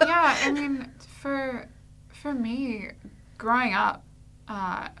 I mean, for me, growing up,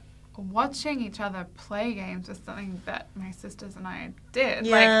 watching each other play games was something that my sisters and I did.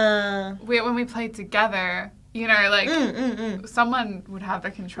 Yeah. Like, when we played together, you know, like, someone would have the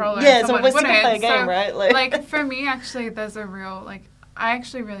controller and someone wouldn't. Play a game, right? Like, for me, actually, there's a real, like, I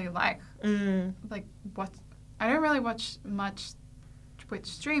actually really like, like, I don't really watch much Twitch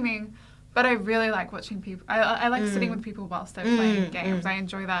streaming, but I really like watching people. I like sitting with people whilst they're playing games. I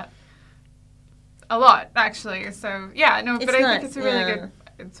enjoy that a lot, actually. So yeah, no, but I think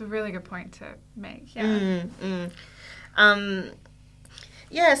it's a really good point to make. Yeah.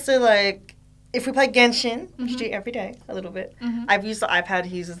 So like, if we play Genshin, which we do every day a little bit, I've used the iPad.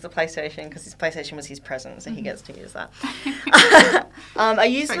 He uses the PlayStation because his PlayStation was his present, so he gets to use that. I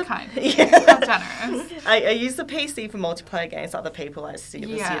use very kind. Generous. I use the PC for multiplayer games. Other people I see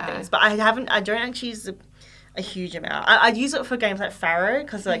things, but I don't actually use a huge amount. I use it for games like Pharaoh,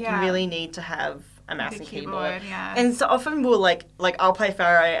 because like you really need to have a mouse and keyboard. And so often we'll like I'll play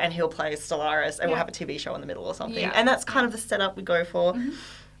Pharaoh and he'll play Stellaris, and we'll have a TV show in the middle or something. And that's kind of the setup we go for.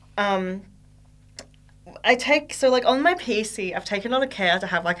 So like on my PC, I've taken a lot of care to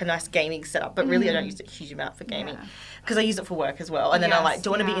have like a nice gaming setup, but really I don't use it a huge amount for gaming, because I use it for work as well. And then I like,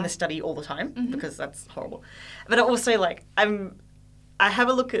 don't want to be in the study all the time, because that's horrible. But I also like, I have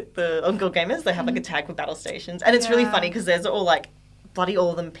a look at the On Girl Gamers. They have like a tag for battle stations, and it's really funny because theirs are all like bloody all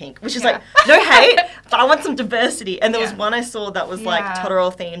of them pink, which is like, no hate, but I want some diversity. And there was one I saw that was like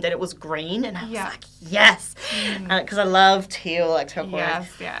Totoro themed, and it was green, and I was like, yes, because I love teal, like turquoise.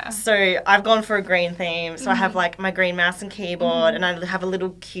 So I've gone for a green theme. So I have like my green mouse and keyboard, and I have a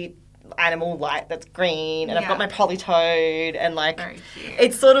little cute animal light that's green, and I've got my Politoed, and like Very cute.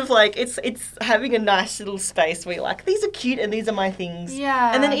 it's sort of like it's having a nice little space where you're like, these are cute and these are my things.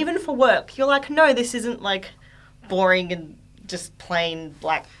 Yeah. And then even for work, you're like, no, this isn't like boring and just plain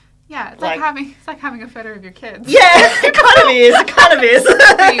black. Yeah, it's like having a photo of your kids. Yeah, it kind of is. It kind of is.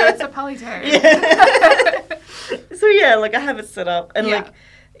 For you, it's a Politoed. Yeah. So yeah, like I have it set up, and like,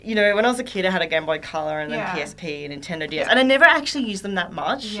 you know, when I was a kid, I had a Game Boy Color and then PSP and Nintendo DS, and I never actually used them that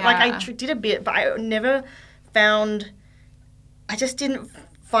much. Yeah. Like I did a bit, but I never found. I just didn't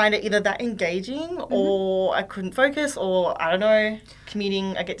find it either that engaging, or I couldn't focus, or I don't know,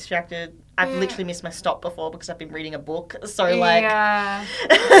 commuting, I get distracted. I've literally missed my stop before because I've been reading a book. So like, yeah,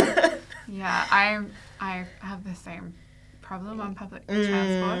 I have the same problem on public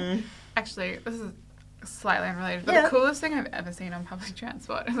transport. Actually, this is slightly unrelated, but the coolest thing I've ever seen on public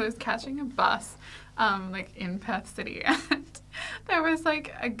transport is I was catching a bus, like in Perth City, and there was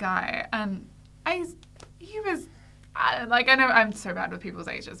like a guy, and he was. I know I'm so bad with people's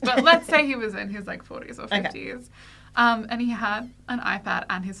ages, but let's say he was in his like 40s or 50s. Okay. And he had an iPad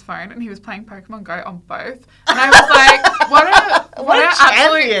and his phone, and he was playing Pokemon Go on both. And I was like, what an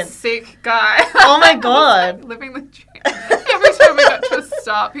absolute sick guy. Oh my God. Like, living the dream. Every time we got to a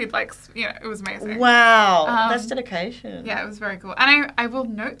stop, he'd like, it was amazing. Wow. That's dedication. Yeah, it was very cool. And I will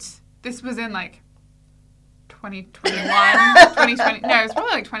note, this was in like 2021, 2020. No, it was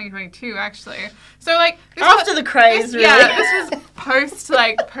probably like 2022 actually. So like after the craze, really. Yeah, this was post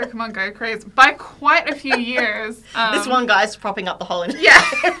like Pokemon Go craze by quite a few years. This one guy's propping up the whole industry.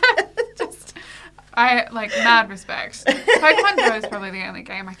 Yeah, just I like mad respect. Pokemon Go is probably the only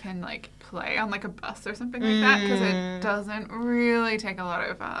game I can like play on like a bus or something like that because it doesn't really take a lot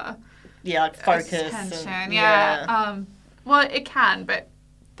of like focus, attention. Well, it can, but.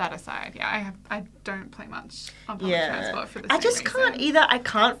 That aside, I don't play much on public transport for the same reason. Can't either. I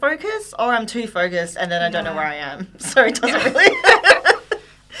can't focus, or I'm too focused, and then I don't know where I am. So it doesn't really.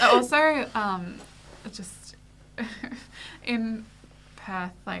 Also, just in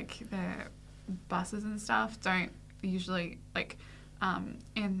Perth, like the buses and stuff don't usually like.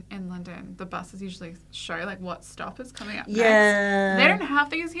 In London, the buses usually show like what stop is coming up next. They don't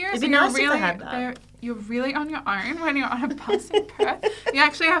have these here. It'd be nice if they had that. You're really on your own when you're on a bus in Perth. You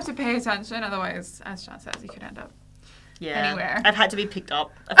actually have to pay attention, otherwise, as John says, you could end up anywhere. I've had to be picked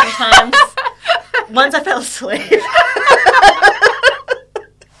up a few times. Once I fell asleep.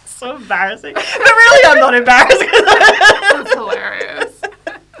 So embarrassing. But really, I'm not embarrassed. That's hilarious.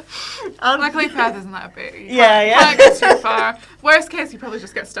 Luckily, Perth isn't that big. You can't get too far. Worst case, you probably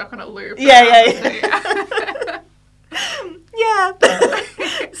just get stuck on a loop. Yeah.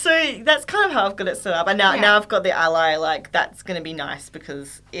 So that's kind of how I've got it set up. And now I've got the Ally, like, that's going to be nice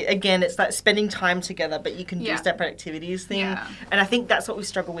because, again, it's like spending time together, but you can do separate activities thing. Yeah. And I think that's what we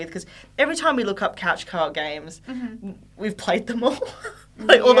struggle with because every time we look up couch co-op games, we've played them all.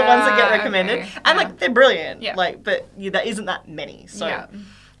 Like, all the ones that get recommended. Okay. And, like, they're brilliant. Yeah. Like, but that isn't that many. So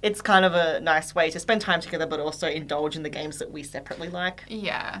it's kind of a nice way to spend time together, but also indulge in the games that we separately like.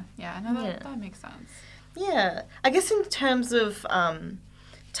 Yeah. That makes sense. Yeah. I guess in terms of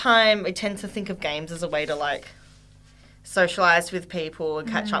time, I tend to think of games as a way to, like, socialise with people and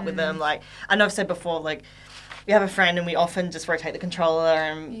catch up with them. Like, I know I've said before, like, we have a friend and we often just rotate the controller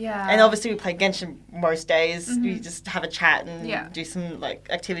and obviously we play Genshin most days. We just have a chat and do some, like,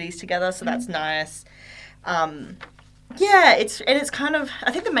 activities together, so that's nice. It's kind of,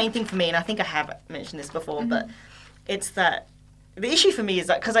 I think the main thing for me, and I think I have mentioned this before, but it's that, the issue for me is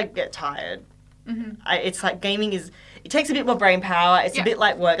that because I get tired, it's like gaming it takes a bit more brain power. It's a bit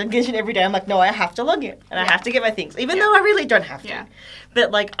like work. I'm Genshin every day. I'm like, no, I have to log in and I have to get my things, even though I really don't have to.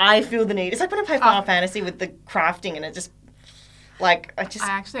 But like, I feel the need. It's like when I play Final Fantasy with the crafting and it just, like, I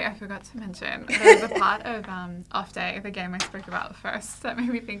forgot to mention, there's a part of Off Day, the game I spoke about first, that made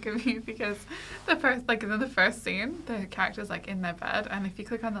me think of you because the first scene, the character's like in their bed, and if you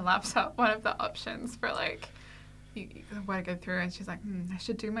click on the laptop, one of the options for like, you want to go through, and she's like, I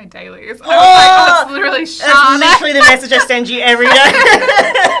should do my dailies. And I was like, that's literally Shauna. That's literally the message I send you every day.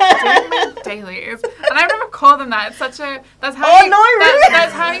 Doing my dailies. And I've never called them that. It's such a, that's how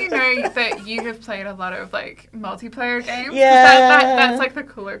that's how you know that you have played a lot of like multiplayer games. Yeah. That's like the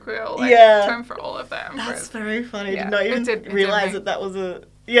colloquial term for all of them. That's very funny. I did not even realise that was a...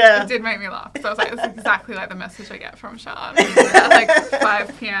 Yeah. It did make me laugh. So I was like, it's exactly like the message I get from Sean at like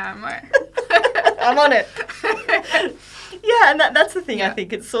 5 p.m. I'm on it. And that's the thing, I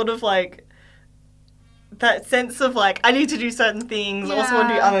think. It's sort of like that sense of like, I need to do certain things, I also want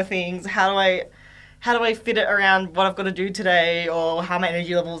to do other things. How do I fit it around what I've got to do today or how my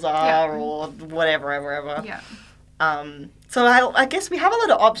energy levels are or whatever. So I guess we have a lot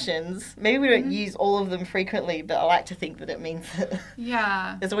of options. Maybe we don't use all of them frequently, but I like to think that it means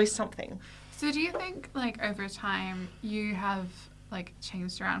that there's always something. So do you think, like, over time you have, like,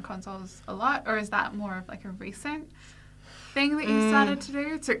 changed around consoles a lot? Or is that more of, like, a recent thing that you started to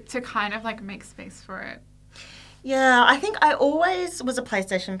do to kind of, like, make space for it? Yeah, I think I always was a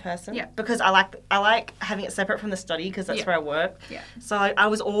PlayStation person because I like having it separate from the study because that's where I work. Yeah. So I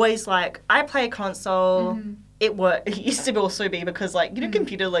was always like, I play a console. It used to also be because, like, you know,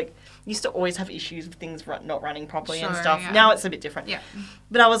 computer, like, used to always have issues with things not running properly and stuff. Yeah. Now it's a bit different. Yeah.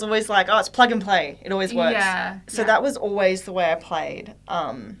 But I was always like, oh, it's plug and play. It always works. Yeah. So that was always the way I played.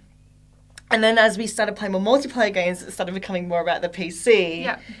 And then as we started playing more multiplayer games, it started becoming more about the PC.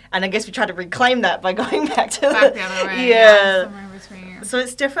 Yeah. And I guess we tried to reclaim that by going back to the other way. Yeah. Somewhere between. So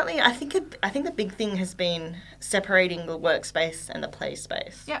it's definitely, I think the big thing has been separating the workspace and the play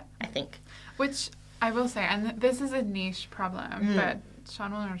space. Yeah. I think. Which I will say, and this is a niche problem, but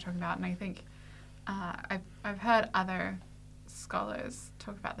Sean will know what I'm talking about, and I think I've heard other scholars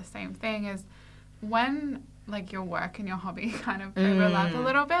talk about the same thing, is when, like, your work and your hobby kind of overlap a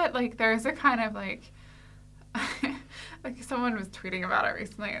little bit, like, there's a kind of, like, like, someone was tweeting about it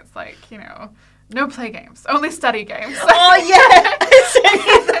recently, it's like, you know, no play games, only study games. Oh, yeah!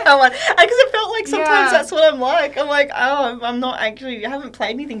 That one. Because it felt like sometimes that's what I'm like. I'm like, oh, I haven't played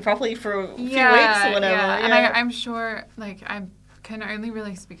anything properly for a few weeks or whatever. Yeah, and I'm sure, like, I can only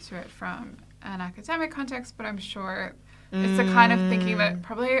really speak to it from an academic context, but I'm sure it's the kind of thinking that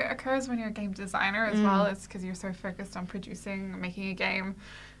probably occurs when you're a game designer as well. It's because you're so focused on making a game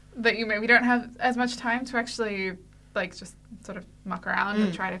that you maybe don't have as much time to actually, like, just sort of muck around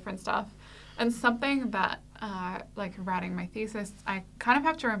and try different stuff. And something that, like, writing my thesis, I kind of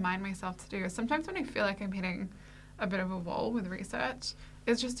have to remind myself to do is sometimes when I feel like I'm hitting a bit of a wall with research,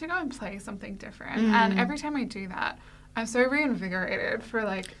 is just to go and play something different. And every time I do that, I'm so reinvigorated for,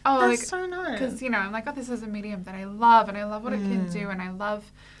 like, oh, that's like, so nice. Because, you know, I'm like, oh, this is a medium that I love, and I love what it can do, and I love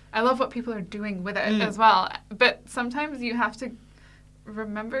what people are doing with it as well. But sometimes you have to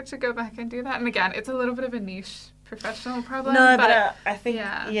remember to go back and do that. And again, it's a little bit of a niche professional problem. No, but I think,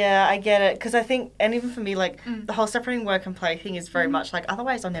 I get it. Because I think, and even for me, like, the whole separating work and play thing is very much like,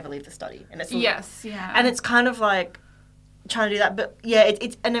 otherwise I'll never leave the study. And it's and it's kind of like trying to do that. But yeah,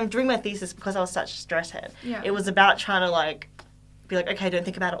 it's and then during my thesis, because I was such a stress head, it was about trying to, like, be like, okay, don't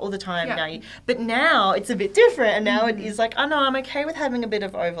think about it all the time. But now it's a bit different. And now it is like, oh no, I'm okay with having a bit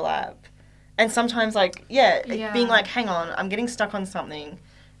of overlap. And sometimes, like, being like, hang on, I'm getting stuck on something.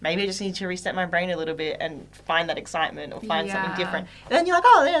 Maybe I just need to reset my brain a little bit and find that excitement or find something different. And then you're like,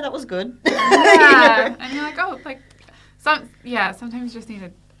 oh, yeah, that was good. Yeah. You know? And you're like, oh, like, sometimes you just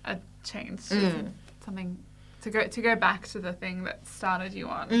need a change. Something to go back to the thing that started you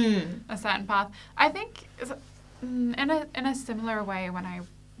on a certain path. I think in a similar way when I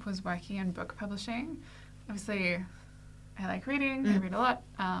was working in book publishing, obviously I like reading, I read a lot,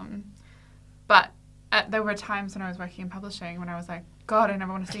 but there were times when I was working in publishing when I was like, God, I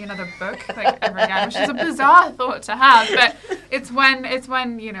never want to see another book, like, ever again, which is a bizarre thought to have, but it's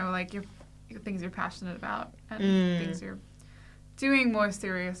when you know, like, your things you're passionate about and things you're doing more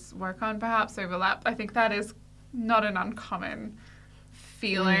serious work on perhaps overlap. I think that is not an uncommon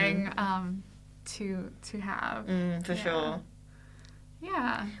feeling to have. For sure.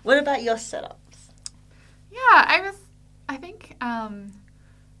 Yeah. What about your setups? Yeah, I think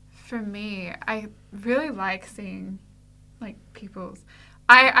for me, I really like seeing, like, people's...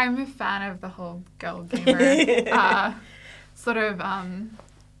 I'm a fan of the whole girl gamer sort of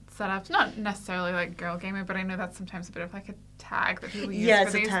setups. Not necessarily, like, girl gamer, but I know that's sometimes a bit of, like, a tag that people use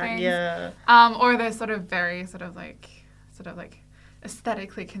for these things. Or they're sort of very sort of like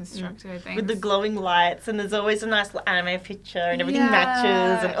aesthetically constructed things. With the glowing lights, and there's always a nice little anime picture, and everything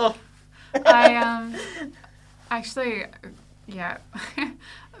matches, and I actually,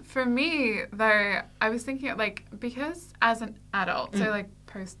 for me, though, I was thinking, like, because as an adult, so, like,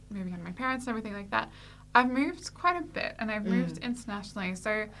 post moving on to my parents and everything like that, I've moved quite a bit, and I've moved internationally.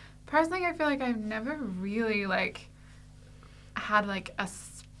 So, personally, I feel like I've never really, like, had, like, a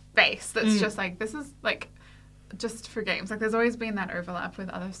space that's just, like, this is, like, just for games. Like, there's always been that overlap with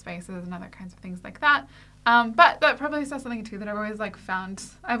other spaces and other kinds of things like that. But that probably says something, too, that I've always, like,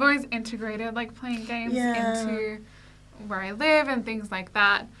 I've always integrated, like, playing games into where I live and things like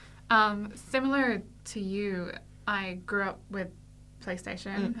that. Similar to you, I grew up with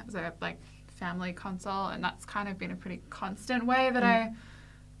PlayStation as a, like, family console, and that's kind of been a pretty constant way that I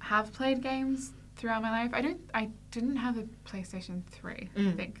have played games throughout my life. I didn't have a PlayStation 3.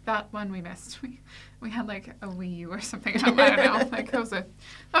 I think that one we missed. We had, like, a Wii U or something. I don't know. Like, that was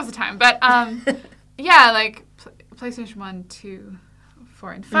a time. But yeah, like, PlayStation 1, 2,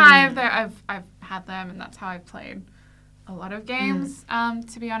 4, and 5. I've had them, and that's how I've played a lot of games,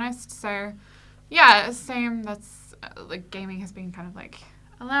 to be honest. So, yeah, same. That's, like, gaming has been kind of like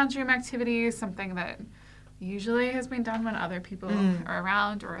a lounge room activity, something that usually has been done when other people are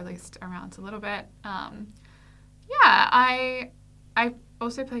around, or at least around a little bit. I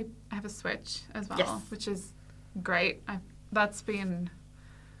also play, I have a Switch as well, which is great. That's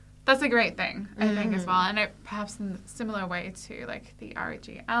a great thing, I think, as well. And it perhaps in a similar way to, like, the ROG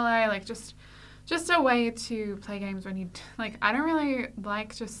Ally, like, just a way to play games when you, like, I don't really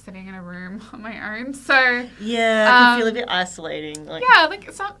like just sitting in a room on my own, so... Yeah, it can feel a bit isolating. Like, yeah,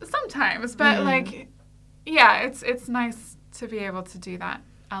 like, sometimes, but, like, yeah, it's nice to be able to do that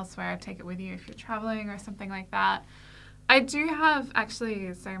elsewhere, take it with you if you're traveling or something like that. I do have,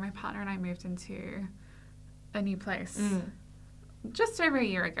 actually, so my partner and I moved into a new place just over a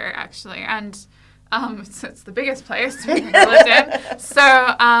year ago, actually, and so it's the biggest place we've ever lived in. So,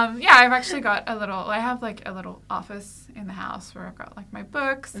 I've actually got I have, like, a little office in the house where I've got, like, my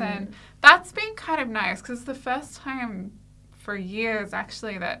books, and that's been kind of nice, because it's the first time for years,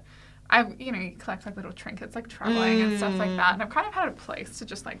 actually, that I've, you collect, like, little trinkets, like, traveling and stuff like that, and I've kind of had a place to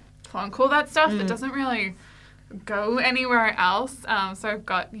just, like, plonk all that stuff that doesn't really go anywhere else. So I've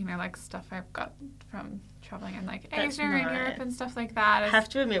got, like, stuff I've got from traveling in, like, Asia and Europe and stuff like that. I have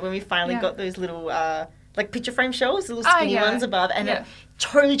to admit, when we finally got those little, like, picture frame shelves, the little skinny ones above, and it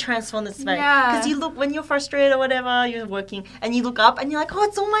totally transformed the space. Because you look, when you're frustrated or whatever, you're working, and you look up, and you're like, oh,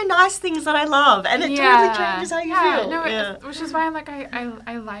 it's all my nice things that I love, and it totally changes how you feel. No, which is why I'm like,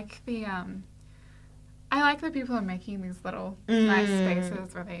 I like the, I like that people are making these little nice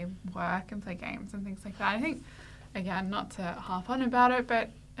spaces where they work and play games and things like that. I think, again, not to harp on about it, but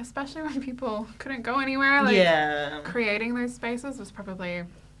especially when people couldn't go anywhere, like, creating those spaces was probably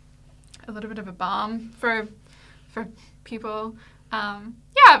a little bit of a balm for people.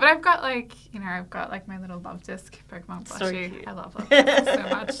 But I've got, like, my little Love Disc Pokemon plushie. I love Love Disc so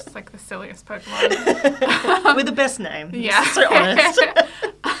much. It's, like, the silliest Pokemon. With the best name. Yeah. So honest.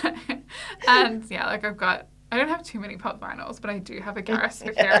 And, I don't have too many pop vinyls, but I do have a Garrus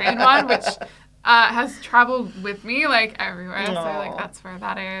Victorian one, which has traveled with me, like, everywhere. So, like, that's where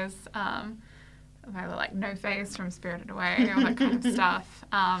that is. My, like, No Face from Spirited Away, all that kind of stuff.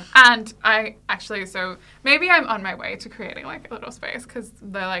 And I actually, so maybe I'm on my way to creating, like, a little space, because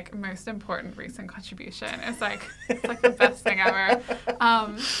the, like, most important recent contribution is, like, it's, like, the best thing ever.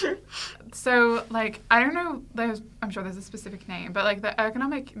 So, like, I don't know, I'm sure there's a specific name, but, like, the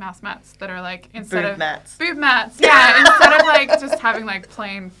ergonomic mouse mats that are, like, instead boob of... mats. Boob mats, yeah. Instead of, like, just having, like,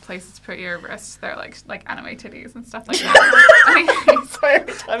 plain places to put your wrists, they're, like anime titties and stuff like that. So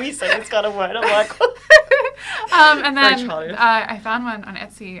every time you say it's got a word, I'm like... and then I found one on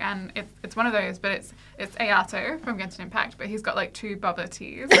Etsy, and it's one of those, but it's Ayato from Genshin Impact, but he's got, like, 2 Boba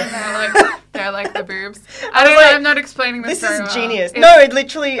tees, and they're like the boobs. I'm not explaining this very well. This is genius. No, it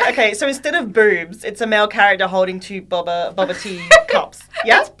literally, okay, so instead of boobs, it's a male character holding 2 Boba tea cups.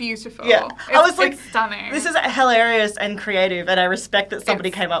 Yeah? It's beautiful. Yeah. I was like, it's stunning. This is hilarious and creative, and I respect that somebody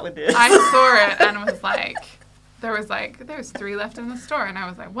came up with this. I saw it and was like... There was 3 left in the store, and I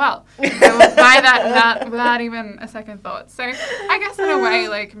was like, well, I will buy that without even a second thought. So I guess in a way,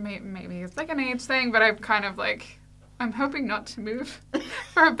 like, maybe it's like an age thing, but I'm kind of like, I'm hoping not to move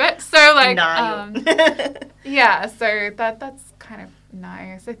for a bit. So, like, so that's kind of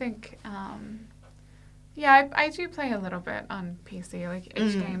nice. I think, I do play a little bit on PC, like,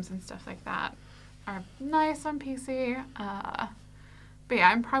 itch games and stuff like that are nice on PC. But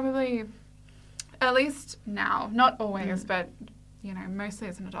yeah, I'm probably... At least now, not always, but, mostly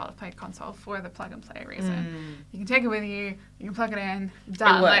as an adult, I've played console for the plug-and-play reason. You can take it with you can plug it in,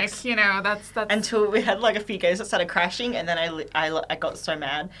 done. It works. Like, that's... Until we had, like, a few games that started crashing, and then I got so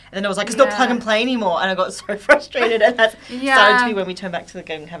mad. And then I was like, it's not plug-and-play anymore, and I got so frustrated, and that started to be when we turned back to the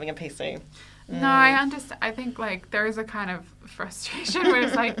game having a PC. No, I understand. I think, like, there is a kind of frustration where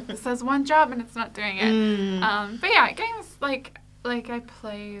it's like, this has one job, and it's not doing it. But yeah, games, like I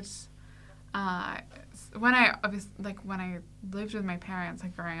played... when I lived with my parents,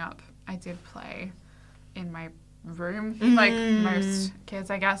 like, growing up, I did play in my room, like most kids,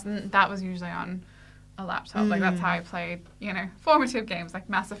 I guess, and that was usually on a laptop. Like, that's how I played, formative games like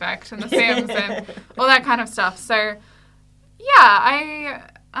Mass Effect and The Sims and all that kind of stuff. So, yeah,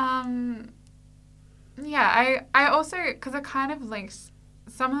 I also, because it kind of links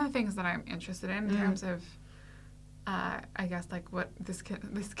some of the things that I'm interested in terms of I guess, like, what this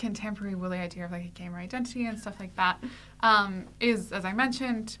contemporary woolly idea of, like, a gamer identity and stuff like that is, as I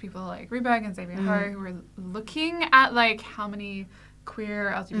mentioned, people like Reberg and Xavier Ho who are looking at, like, how many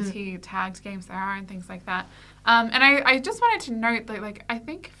queer, LGBT tagged games there are and things like that. And I just wanted to note that, like, I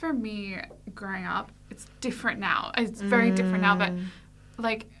think for me growing up, it's different now. It's very different now, but,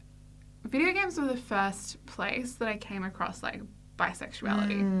 like, video games were the first place that I came across, like,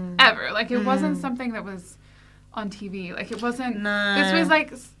 bisexuality ever. Like, it wasn't something that was on TV. Like, it wasn't... No. This was,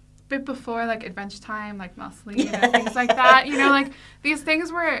 like... bit before, like, Adventure Time, like Marceline and things like that, you know, like, these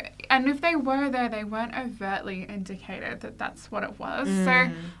things were, and if they were there, they weren't overtly indicated that that's what it was. So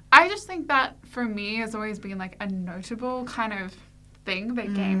I just think that, for me, has always been, like, a notable kind of thing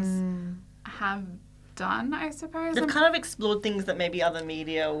that games have done, I suppose. They've kind of explored things that maybe other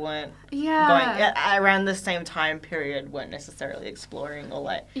media weren't going, around the same time period, weren't necessarily exploring, or,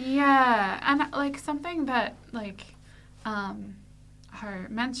 like... Yeah, and, like, something that, like, her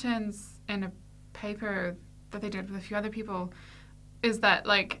mentions in a paper that they did with a few other people is that,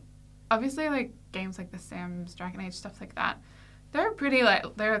 like, obviously, like, games like The Sims, Dragon Age, stuff like that, they're pretty, like,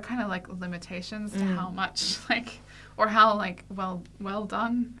 there are kind of, like, limitations to how much, like, or how, like, well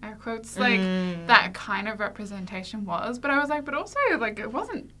done, air quotes, like, that kind of representation was. But I was like, but also, like, it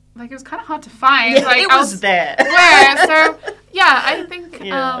wasn't, like, it was kind of hard to find. Yeah, like, it was there. Where, so, yeah, I think,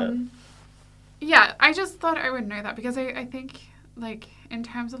 I just thought I would know that because I think... like, in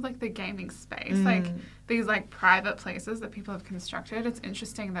terms of, like, the gaming space, like, these, like, private places that people have constructed, it's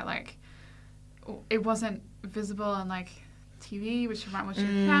interesting that, like, it wasn't visible on, like, TV, which you might watch with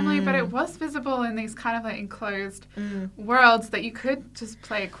your family, but it was visible in these kind of, like, enclosed worlds that you could just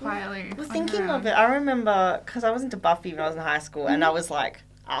play quietly. Well, thinking of it, I remember, because I was into Buffy when I was in high school, and I was, like,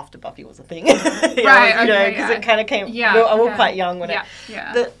 after Buffy was a thing. Right, you know, because it kind of came, we were quite young when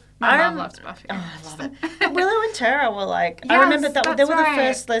My mom loved Buffy. Oh, I love it. But Willow and Tara were like... I remember that they were the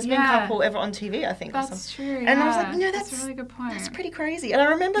first lesbian couple ever on TV, I think. That's true, And I was like, that's a really good point. That's pretty crazy. And I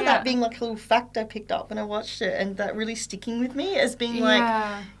remember that being like a little fact I picked up when I watched it, and that really sticking with me as being like,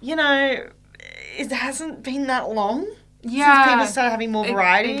 you know, it hasn't been that long since people started having more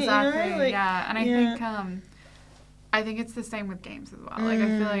variety. Exactly, you know? Like, and I think it's the same with games as well. Like, I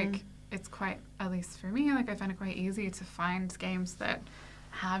feel like it's quite, at least for me, like, I find it quite easy to find games that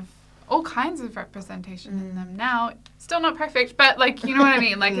have all kinds of representation in them now. Still not perfect, but, like, you know what I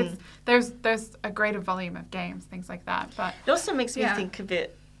mean? Like, it's there's a greater volume of games, things like that. But it also makes me think a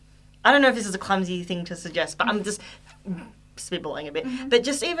bit... I don't know if this is a clumsy thing to suggest, but I'm just spitballing a bit. But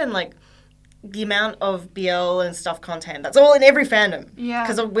just even, like, the amount of BL and stuff content, that's all in every fandom. Yeah.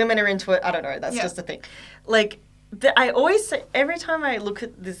 Because women are into it. I don't know. That's just a thing. Like... I always say, every time I look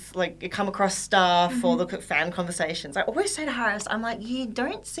at this, like, come across stuff or look at fan conversations, I always say to Harris, I'm like, you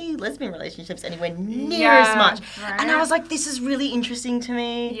don't see lesbian relationships anywhere near as much. Right. And I was like, this is really interesting to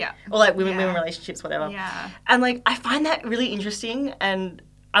me. Yeah. Or, like, women relationships, whatever. Yeah. And, like, I find that really interesting. And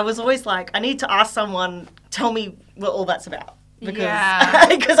I was always like, I need to ask someone, tell me what all that's about.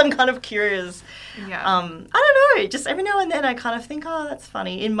 Because I'm kind of curious. Yeah. I don't know. Just every now and then I kind of think, oh, that's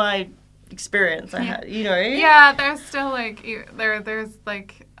funny. In my... experience I had, you know. Yeah, there's still, like, there's,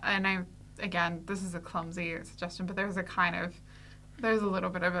 like, and again, this is a clumsy suggestion, but there's a little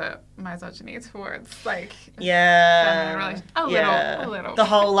bit of a misogyny towards, like, a little. The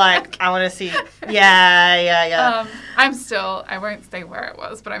whole, like, I want to see, I won't say where it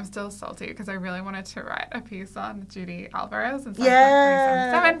was, but I'm still salty because I really wanted to write a piece on Judy Alvarez in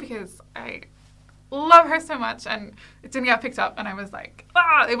Cyberpunk 2077 because I love her so much, and it didn't get picked up, and I was like,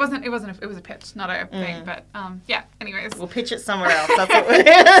 it was a pitch, not a thing, but anyways. We'll pitch it somewhere else, that's what we're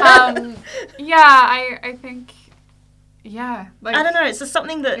I think, like, I don't know, it's just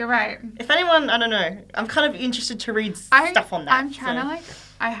something that... You're right. If anyone, I don't know, I'm kind of interested to read stuff on that. I'm trying to, like,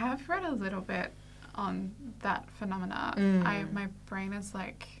 I have read a little bit on that phenomena. My brain is,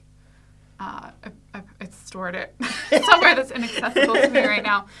 like... it's stored it somewhere that's inaccessible to me right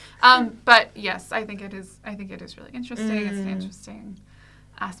now. But yes, I think it is really interesting. It's an interesting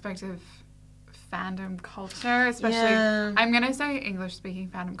aspect of fandom culture, especially I'm gonna say English speaking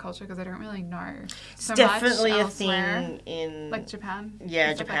fandom culture because I don't really know so definitely much a elsewhere. thing in like Japan.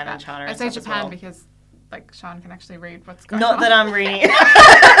 Yeah, Japan and China. I say Japan because like Sean can actually read what's going on. Not that I'm reading.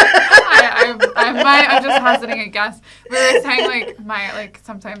 I'm just hazarding a guess. We were saying like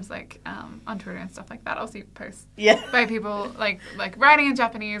sometimes like on Twitter and stuff like that, I'll see posts by people like writing in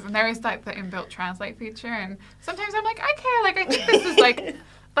Japanese, and there is like the inbuilt translate feature, and sometimes I'm like, okay, like I think this is like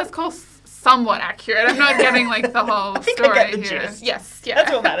let's call somewhat accurate. I'm not getting like the whole story I get the here. Gist. Yes,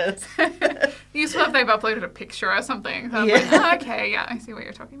 that's what matters. Useful if they've uploaded a picture or something. So I'm like, okay, I see what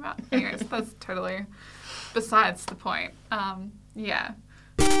you're talking about. Anyways, that's totally besides the point.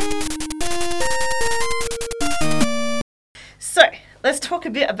 So, let's talk a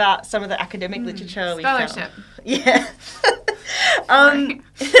bit about some of the academic literature we found. Scholarship. Yeah.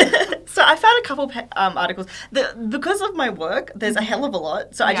 So I found a couple articles. Because of my work, there's a hell of a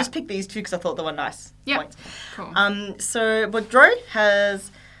lot. So I just picked these two because I thought they were nice points. Cool. So Boudreaux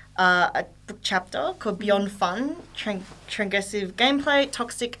has a book chapter called Beyond Fun, Transgressive Gameplay,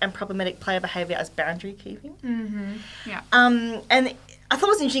 Toxic and Problematic Player Behaviour as Boundary Keeping. Mm-hmm. Yeah. And I thought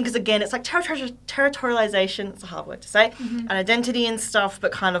it was interesting because, again, it's like territorialization, it's a hard word to say, and identity and stuff,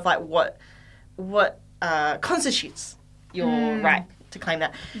 but kind of like what constitutes your right to claim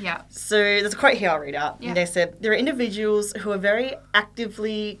that. Yeah. So there's a quote here I'll read out. Yeah. And they said, there are individuals who are very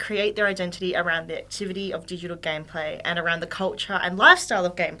actively create their identity around the activity of digital gameplay and around the culture and lifestyle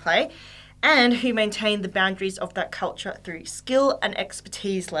of gameplay, and who maintain the boundaries of that culture through skill and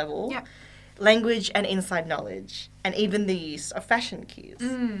expertise level, language and inside knowledge, and even the use of fashion cues.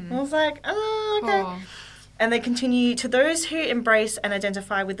 I was like, oh, okay. Cool. And they continue, to those who embrace and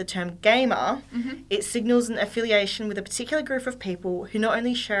identify with the term gamer, it signals an affiliation with a particular group of people who not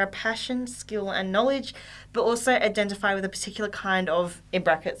only share a passion, skill and knowledge, but also identify with a particular kind of, in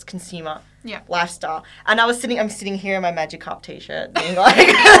brackets, consumer lifestyle. And I'm sitting here in my Magikarp t-shirt being like,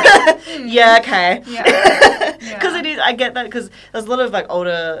 yeah, okay. Because it is, I get that, because there's a lot of like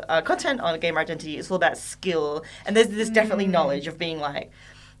older content on gamer identity. It's all about skill. And there's definitely knowledge of being like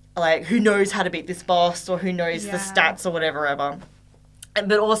who knows how to beat this boss or who knows the stats or whatever.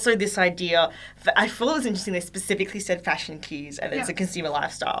 But also this idea, I thought it was interesting, they specifically said fashion cues and it's a consumer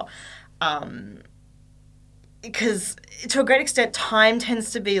lifestyle. Because to a great extent, time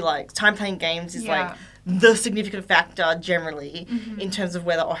tends to be like, time playing games is like the significant factor generally in terms of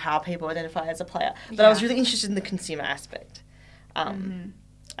whether or how people identify as a player. But I was really interested in the consumer aspect,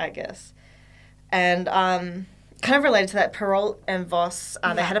 I guess. And kind of related to that, Perrault and Voss,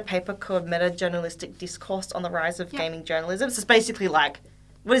 they had a paper called Meta-Journalistic Discourse on the Rise of Gaming Journalism. So it's basically like,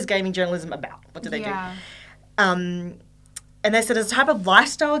 what is gaming journalism about? What do they do? And they said, as a type of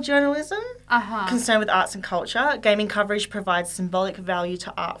lifestyle journalism concerned with arts and culture, gaming coverage provides symbolic value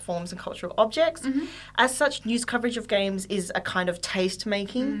to art forms and cultural objects. As such, news coverage of games is a kind of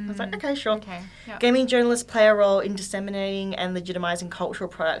taste-making. I was like, okay, sure. Gaming journalists play a role in disseminating and legitimizing cultural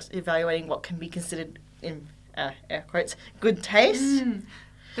products, evaluating what can be considered, in air quotes, good taste.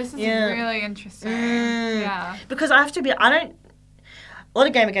 This is really interesting. Because I have to be, a lot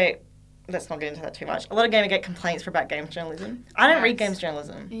of Gamergate, let's not get into that too much. A lot of Gamergate complaints about games journalism. I don't read games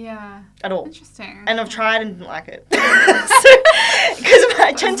journalism. At all. Interesting. And I've tried and didn't like it. Because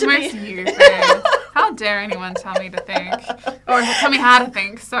I tend to be... you thing. How dare anyone tell me to think? Or tell me how to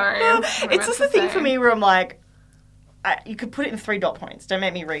think, sorry. It's just the thing for me where I'm like, you could put it in 3 dot points. Don't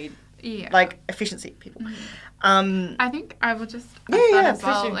make me read. Like, efficiency, people. I think I will just add that as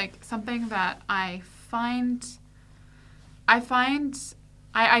well. Sure. Like, something that I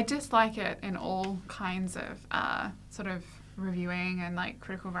dislike it in all kinds of sort of reviewing and like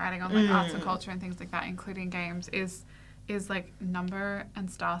critical writing on like arts and culture and things like that, including games, is like number and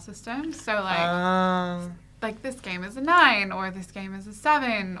star systems. So like this game is a 9, or this game is a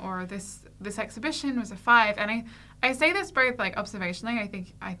 7, or this exhibition was a 5. And I say this both like observationally.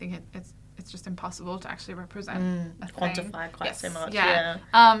 I think it's just impossible to actually represent a quantify thing. quite so much. And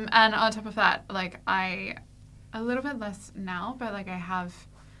on top of that, like a little bit less now, but like I have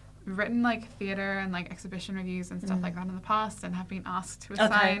written like theatre and like exhibition reviews and stuff like that in the past, and have been asked to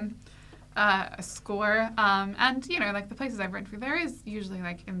assign a score. And you know, like the places I've written for, there is usually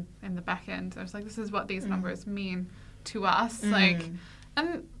like in the back end, there's like, this is what these numbers mean to us. Like,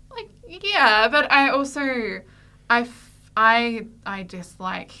 and like, but I also, I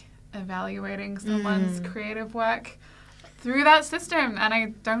dislike evaluating someone's creative work through that system, and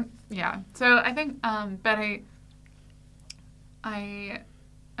I don't, so I think, but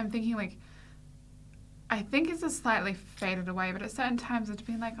I'm thinking like, I think it's a slightly faded away, but at certain times it's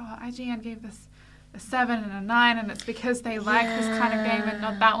been like, oh, IGN gave this a 7 and a 9, and it's because they like this kind of game and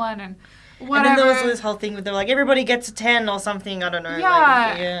not that one, and whatever. And then there was this whole thing where they're like, everybody gets a 10 or something, I don't know.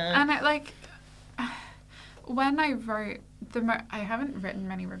 And it like, when I wrote, I haven't written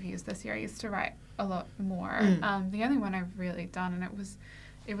many reviews this year. I used to write a lot more. The only one I've really done, and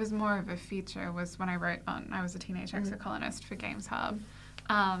it was more of a feature, was when I wrote I was a teenage exocolonist for Games Hub.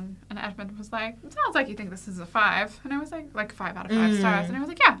 And Edmund was like, it sounds like you think this is a 5. And I was like 5 out of 5 stars. And I was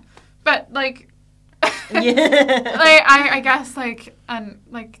like, yeah. But like, like I guess like, and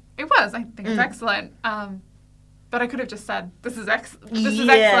like it was, I think it's excellent. But I could have just said, this is excellent. You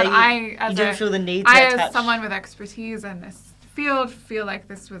don't feel the need to attach. As someone with expertise in this field, feel like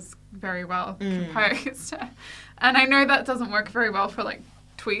this was very well composed. And I know that doesn't work very well for like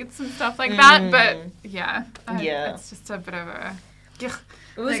tweets and stuff like that, but it's just a bit of a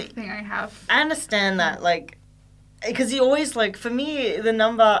thing I have. I understand that, like, because you always, like, for me, the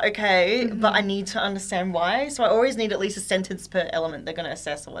number, okay, but I need to understand why. So I always need at least a sentence per element they're going to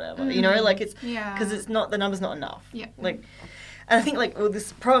assess or whatever. You know, like, it's, because it's not, the number's not enough. Yeah. Like, and I think, like, well,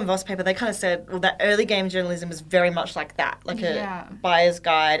 this Pro and Voss paper, they kind of said, well, that early game journalism was very much like that, like a buyer's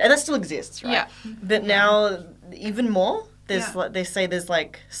guide. And that still exists, right? Yeah. But now, even more, there's, like, they say there's,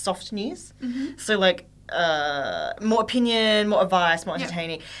 like, soft news. So, like, more opinion, more advice, more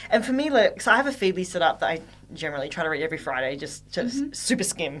entertaining. And for me, like, so I have a Feedly set up that I generally try to read every Friday, just super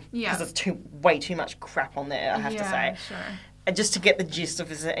skim, because there's way too much crap on there, I have to say. Sure. And just to get the gist of,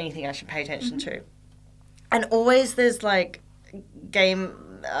 is there anything I should pay attention to? And always there's, like, game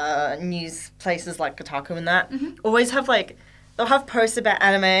news places like Kotaku and that always have, like, they'll have posts about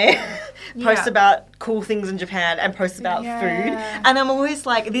anime, posts about cool things in Japan, and posts about food. And I'm always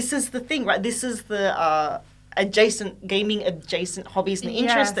like, this is the thing, right? This is the gaming adjacent hobbies and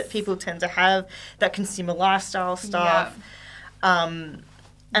interests that people tend to have, that consumer lifestyle stuff. And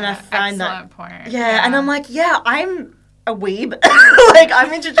I find that... point. And I'm like, I'm a weeb. Like,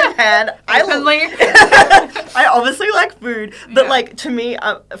 I'm into Japan. I obviously like food, but, like, to me,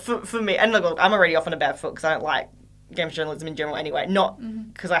 for me, and look, I'm already off on a bad foot because I don't like games journalism in general anyway. Not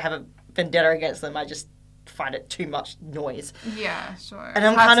because I have a vendetta against them. I just find it too much noise. Yeah, sure. And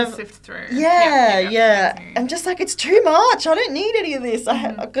I'm kind of sift through. I'm just like, it's too much. I don't need any of this.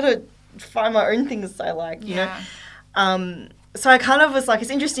 I've got to find my own things I like, you know. So I kind of was like,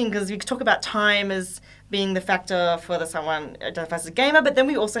 it's interesting because we talk about time as being the factor for whether someone identifies as a gamer, but then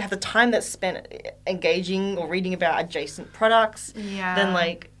we also have the time that's spent engaging or reading about adjacent products. Then,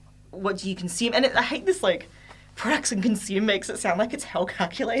 like, what do you consume? And I hate this, like, products and consume makes it sound like it's hell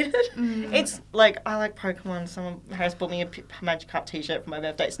calculated. It's like, I like Pokemon. Someone has bought me a Magikarp t-shirt for my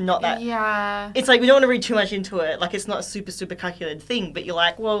birthday. It's not that. It's like, we don't want to read too much into it. Like, it's not a super, super calculated thing, but you're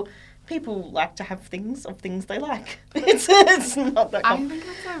like, well, people like to have things of things they like. It's not that. I think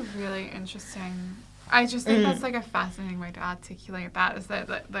that's a really interesting... I just think that's, like, a fascinating way to articulate that, is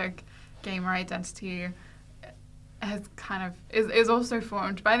that, like, gamer identity has kind of is also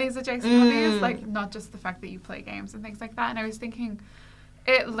formed by these adjacent hobbies, like, not just the fact that you play games and things like that. And I was thinking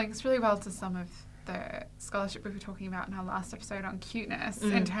it links really well to some of the scholarship we were talking about in our last episode on cuteness,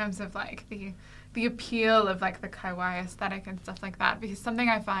 in terms of, like, the appeal of, like, the kawaii aesthetic and stuff like that. Because something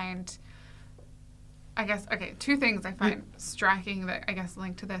I find, I guess, two things I find striking that I guess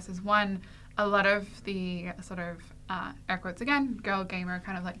link to this is, one, a lot of the sort of, air quotes again, girl gamer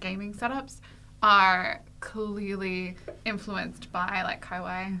kind of, like, gaming setups are clearly influenced by, like,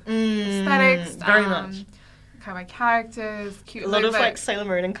 kawaii aesthetics. Very much. Kawaii characters. Cute. A lot of, like, Sailor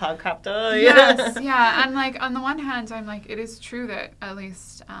Moon and Cardcaptor. Yes, yeah. And, like, on the one hand, I'm like, it is true that at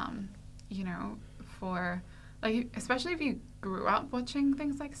least, you know, for, like, especially if you grew up watching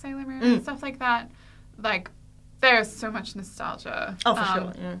things like Sailor Moon and stuff like that, like, there's so much nostalgia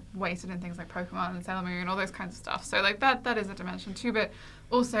wasted in things like Pokemon and Sailor Moon and all those kinds of stuff. So, like, that is a dimension too. But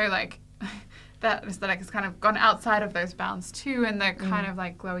also, like, that aesthetic has kind of gone outside of those bounds too, and the kind of,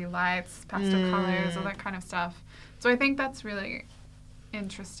 like, glowy lights, pastel colors, all that kind of stuff. So I think that's really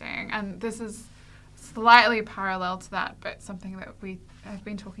interesting. And this is slightly parallel to that, but something that we have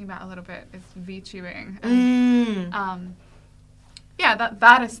been talking about a little bit is VTubing. And,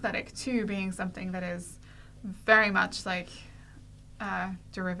 that aesthetic too being something that is very much, like,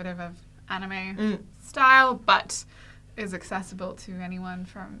 derivative of anime style, but is accessible to anyone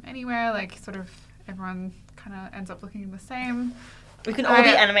from anywhere. Like, sort of everyone kind of ends up looking the same. We can all be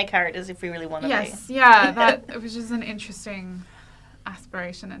anime characters if we really want to be. Yes, yeah, that was just an interesting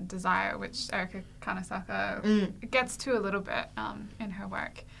aspiration and desire, which Erika Kanesaka gets to a little bit in her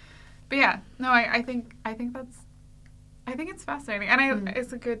work. But yeah, no, I think it's fascinating, and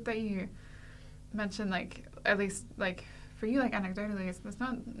it's good that you mentioned, like, at least, like, for you, like, anecdotally, it's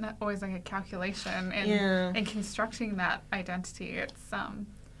not always, like, a calculation in constructing that identity. It's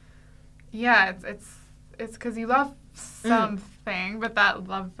it's because you love something, but that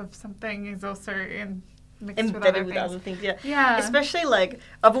love of something is also embedded with other things. Yeah. Especially, like,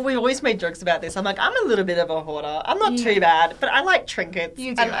 we've always made jokes about this. I'm like, I'm a little bit of a hoarder. I'm not too bad, but I like trinkets.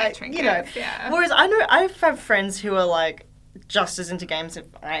 You do like trinkets, you know. Yeah. Whereas I have friends who are, like, just as into games as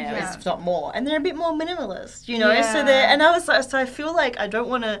I am, if not more, and they're a bit more minimalist, you know. So I feel like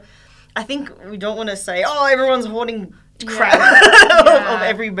I think we don't want to say, oh, everyone's hoarding crap of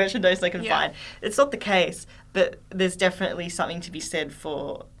every merchandise they can find. It's not the case, but there's definitely something to be said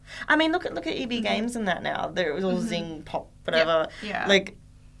for. I mean, look at EB Games and that now. There was all Zing, Pop, whatever. Yeah. Like,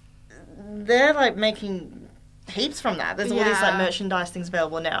 they're, like, making heaps from that. There's all these, like, merchandise things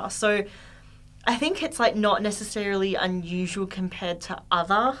available now. So I think it's like not necessarily unusual compared to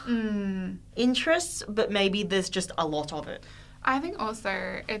other interests, but maybe there's just a lot of it. I think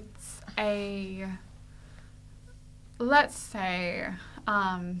also it's let's say,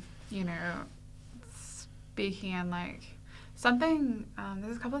 you know, speaking in like something,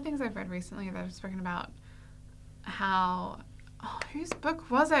 there's a couple of things I've read recently that have spoken about how, whose book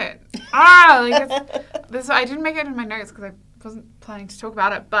was it? I didn't make it in my notes because I wasn't planning to talk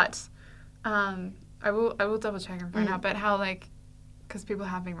about it, but I will double check and find out. But how, like, because people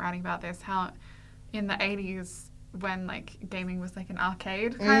have been writing about this, how in the 80s when like gaming was like an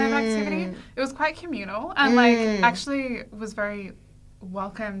arcade kind of activity, it was quite communal and like actually was very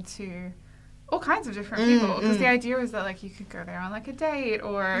welcome to all kinds of different people, because the idea was that like you could go there on like a date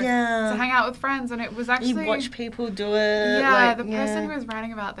or to hang out with friends, and it was actually you watch people do it. Yeah, the person who was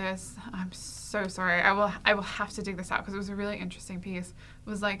writing about this, I'm so sorry. I will have to dig this out because it was a really interesting piece. It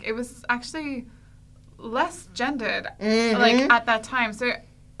was like it was actually less gendered like at that time. So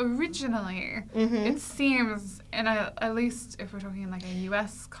originally, it seems, and at least if we're talking in like a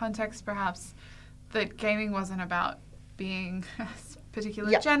US context, perhaps, that gaming wasn't about being a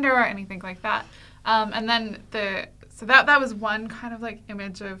particular gender or anything like that. And then that was one kind of like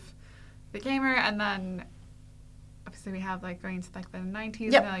image of the gamer, and then obviously we have like going into like the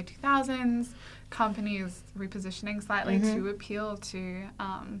 90s and early 2000s, companies repositioning slightly to appeal to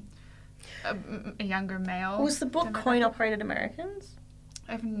a younger male. Was the book Coin Operated Americans?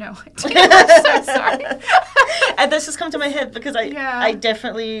 I have no idea. I'm so sorry. And this has come to my head because I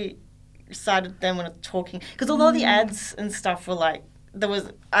definitely cited them when talking, because a lot of the ads and stuff were like, there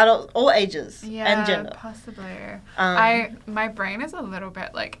was adult, all ages and gender. Possibly. My brain is a little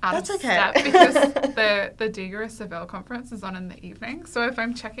bit like out of step okay. because the Digra Seville conference is on in the evening. So if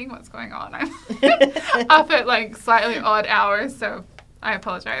I'm checking what's going on, I'm up at like slightly odd hours. So I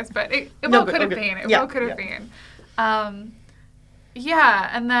apologize, but it well could have been. It well could have been. Yeah,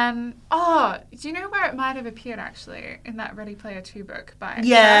 and then, do you know where it might have appeared, actually, in that Ready Player 2 book by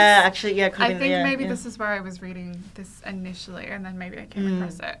Press? Actually, I think maybe this is where I was reading this initially, and then maybe I came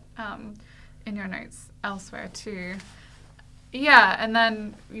across it in your notes elsewhere, too. Yeah, and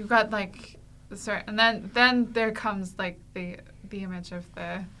then you've got, like, and then there comes, like, the image of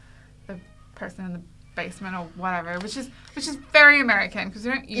the person in the basement or whatever, which is very American, because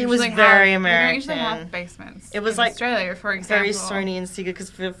we don't usually have basements. It was in like Australia, for example. Very Sony and Sega, because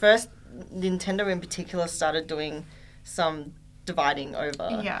for the first, Nintendo in particular started doing some dividing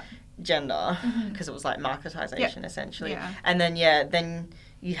over gender, because it was like marketization essentially. Yeah. And then then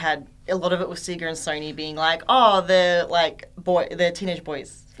you had a lot of it with Sega and Sony being like, they're like they're teenage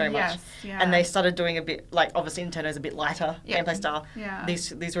boys very much. Yeah. And they started doing a bit like, obviously Nintendo's a bit lighter gameplay style. Yeah.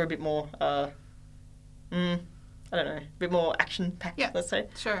 These were a bit more I don't know, a bit more action-packed, let's say.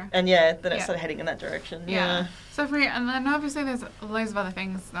 Sure. And then it started heading in that direction. Yeah. So and then obviously there's loads of other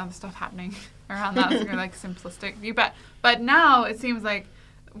things, other stuff happening around that, so like simplistic view. But now it seems like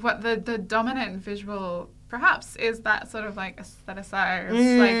what the dominant visual perhaps is that sort of like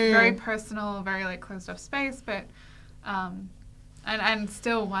aestheticized, like very personal, very like closed off space, but and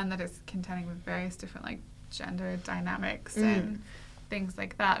still one that is contending with various different like gender dynamics and things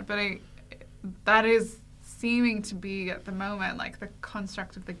like that. But that is seeming to be at the moment like the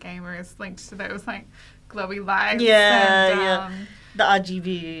construct of the gamer is linked to those like glowy lights. The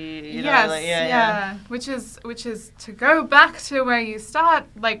RGB. Which is to go back to where you start,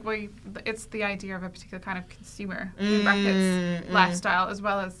 like it's the idea of a particular kind of consumer in brackets lifestyle, as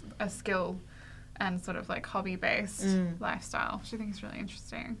well as a skill and sort of like hobby based lifestyle, which I think is really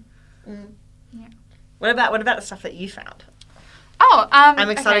interesting. Yeah. What about the stuff that you found?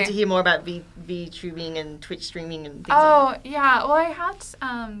 I'm excited to hear more about VTubing and Twitch streaming and things like that. Yeah. Well, I had,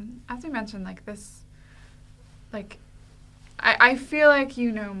 as we mentioned, like this, like, I feel like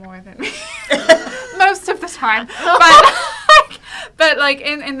you know more than me most of the time. But like,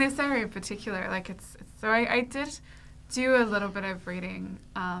 in this area in particular, like, so I did do a little bit of reading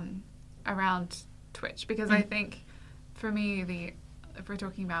around Twitch, because I think, for me, if we're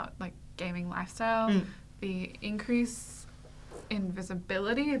talking about, like, gaming lifestyle, the increase in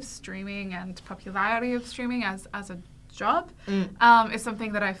visibility of streaming and popularity of streaming as a job is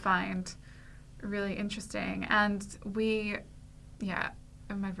something that I find really interesting. And I've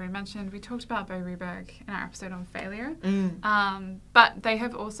already mentioned, we talked about Bo Rudberg in our episode on failure, but they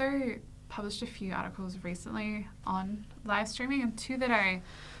have also published a few articles recently on live streaming, and two that I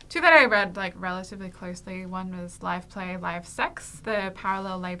read like relatively closely. One was Live Play, Live Sex, the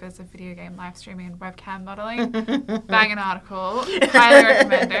parallel labours of video game live streaming and webcam modelling. Banging article. Highly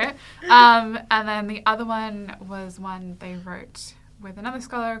recommend it. And then the other one was one they wrote with another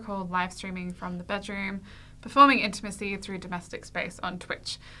scholar called Live Streaming from the Bedroom, Performing Intimacy Through Domestic Space on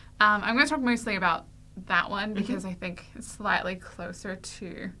Twitch. I'm going to talk mostly about that one because I think it's slightly closer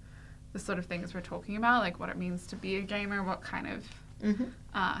to the sort of things we're talking about, like what it means to be a gamer, what kind of,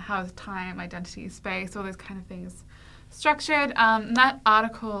 how is time, identity, space, all those kind of things structured. That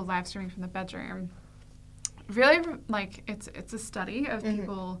article, Live Streaming from the Bedroom, really, like, it's a study of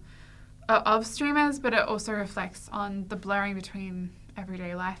people, of streamers, but it also reflects on the blurring between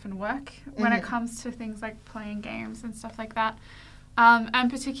everyday life and work when it comes to things like playing games and stuff like that. And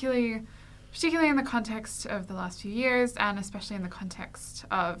particularly in the context of the last few years, and especially in the context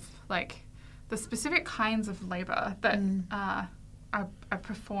of, like, the specific kinds of labor that are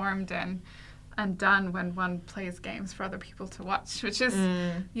performed and done when one plays games for other people to watch, which is,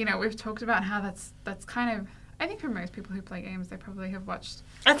 you know, we've talked about how that's kind of, I think for most people who play games, they probably have watched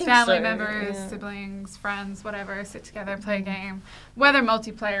family members, siblings, friends, whatever, sit together, play a game, whether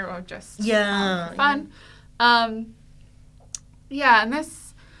multiplayer or just for fun. And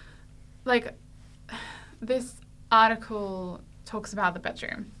this article talks about the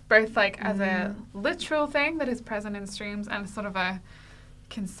bedroom, both like as a literal thing that is present in streams and sort of a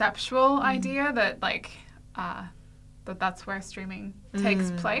conceptual idea that like that's where streaming takes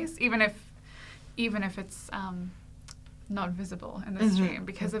place, even if it's not visible in the stream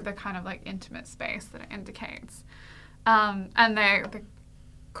because of the kind of like intimate space that it indicates. And they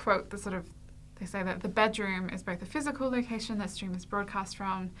quote they say that the bedroom is both a physical location that stream is broadcast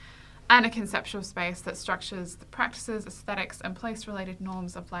from and a conceptual space that structures the practices, aesthetics, and place-related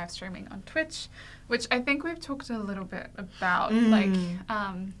norms of live streaming on Twitch, which I think we've talked a little bit about, like,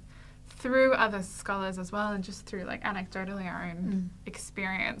 through other scholars as well, and just through, like, anecdotally our own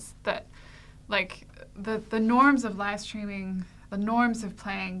experience, that, like, the norms of live streaming, the norms of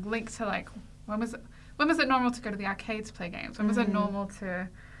playing, link to, like, when was it normal to go to the arcade to play games? When was it normal,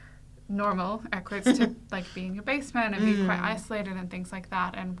 air quotes, to, like, be in your basement and be quite isolated and things like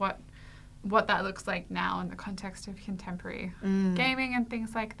that, and what that looks like now in the context of contemporary gaming and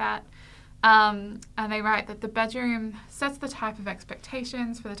things like that. And they write that the bedroom sets the type of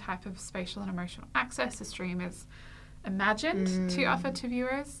expectations for the type of spatial and emotional access the stream is imagined to offer to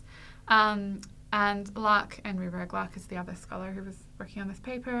viewers. And Lark and Ruberg, Lark is the other scholar who was working on this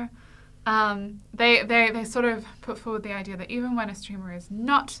paper, they sort of put forward the idea that even when a streamer is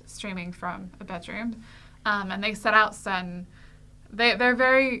not streaming from a bedroom, and they set out certain, they're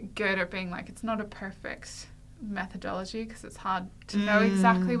very good at being like, it's not a perfect methodology because it's hard to know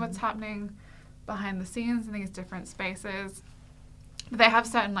exactly what's happening behind the scenes in these different spaces. But they have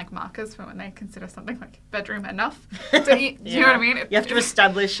certain like markers for when they consider something like bedroom enough. Do you know what I mean? You have to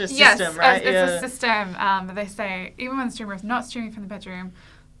establish a system, right? It's a system. But they say even when the streamer is not streaming from the bedroom,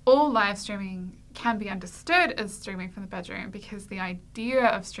 all live streaming can be understood as streaming from the bedroom because the idea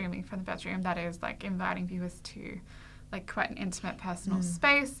of streaming from the bedroom, that is like inviting viewers to like quite an intimate personal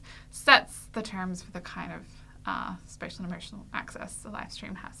space, sets the terms for the kind of spatial and emotional access the live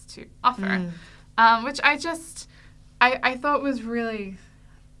stream has to offer, which I thought was really,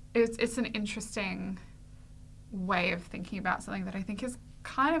 it's an interesting way of thinking about something that I think is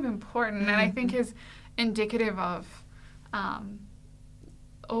kind of important and I think is indicative of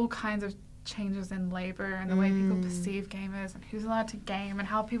all kinds of changes in labor and the way people perceive gamers and who's allowed to game and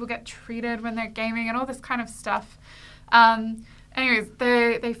how people get treated when they're gaming and all this kind of stuff. Anyways,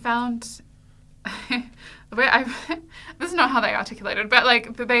 they found the way this is not how they articulated, but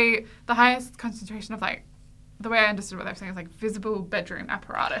like the highest concentration of like, the way I understood what they were saying is like visible bedroom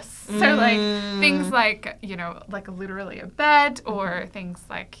apparatus. So like things like, you know, like literally a bed or things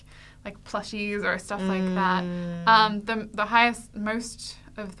like plushies or stuff like that. The highest, most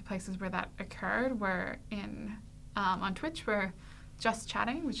of the places where that occurred were in on Twitch were just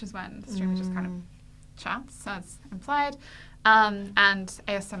chatting, which is when the streamer just kind of chats, as implied, and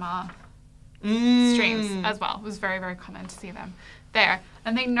ASMR streams as well. It was very, very common to see them there.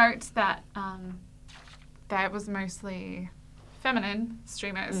 And they note that there was mostly feminine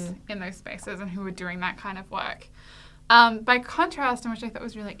streamers in those spaces and who were doing that kind of work. By contrast, and which I thought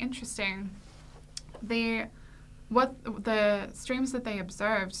was really interesting, the streams that they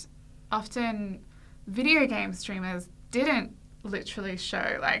observed, often video game streamers didn't literally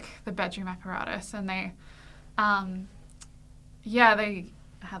show like the bedroom apparatus, and they had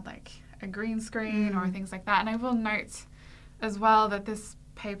like a green screen or things like that. And I will note as well that this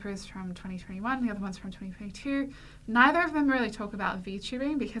paper is from 2021, the other one's from 2022. Neither of them really talk about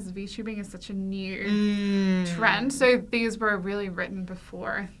VTubing because VTubing is such a new trend. So these were really written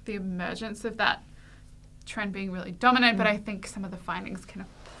before the emergence of that trend being really dominant, but I think some of the findings can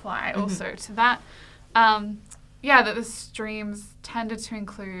apply also to that. that the streams tended to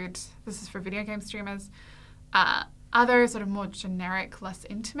include, this is for video game streamers, other sort of more generic, less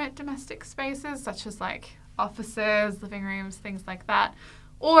intimate domestic spaces, such as like offices, living rooms, things like that,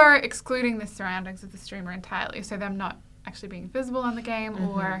 or excluding the surroundings of the streamer entirely, so them not actually being visible in the game,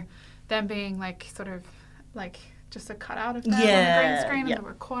 or them being like sort of like just a cutout of them on the green screen in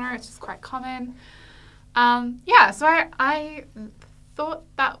the corner. It's just quite common. So I thought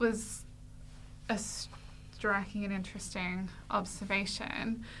that was a striking and interesting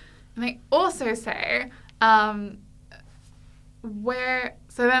observation. And they also say so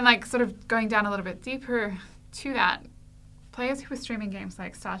then like sort of going down a little bit deeper to that, players who were streaming games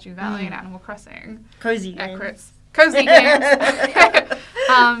like Stardew Valley and Animal Crossing, cozy games,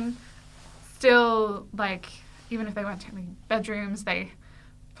 still, like, even if they weren't technically bedrooms, they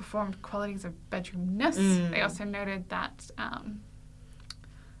performed qualities of bedroomness. They also noted that a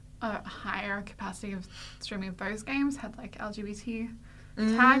higher capacity of streaming of those games had like LGBT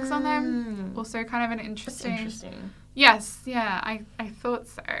tags on them. Also kind of an interesting. That's interesting. Yes, yeah, I thought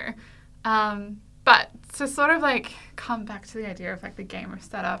so. But to sort of like come back to the idea of like the gamer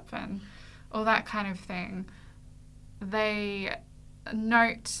setup and all that kind of thing, they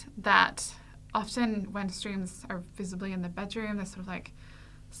note that often when streams are visibly in the bedroom, there's sort of like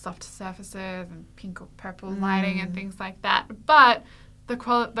soft surfaces and pink or purple lighting and things like that. But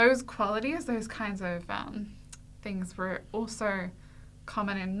those qualities, those kinds of things were also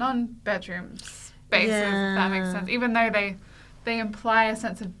common in non-bedroom spaces, if that makes sense, even though they imply a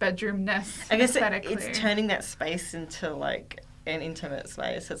sense of bedroomness. I guess it's turning that space into like an intimate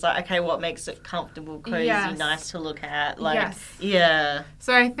space. It's like, okay, what makes it comfortable, cozy, nice to look at? Like,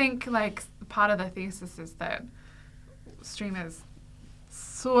 So I think like part of the thesis is that streamers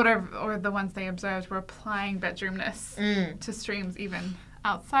sort of, or the ones they observed, were applying bedroomness to streams even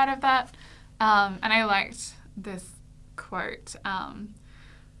outside of that. And I liked this quote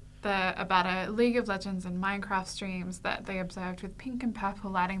about a League of Legends and Minecraft streams that they observed with pink and purple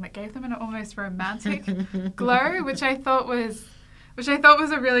lighting that gave them an almost romantic glow, which I thought was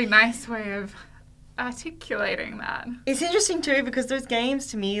a really nice way of articulating that. It's interesting too, because those games,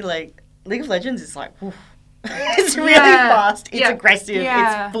 to me, like League of Legends is like, woof. It's really fast, it's aggressive,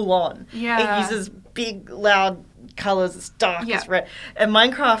 it's full on. It uses big, loud colours, it's dark, it's red. And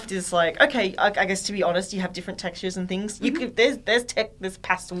Minecraft is like, okay, I guess to be honest, you have different textures and things. You could there's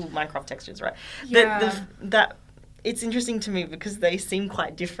pastel Minecraft textures, right? That it's interesting to me because they seem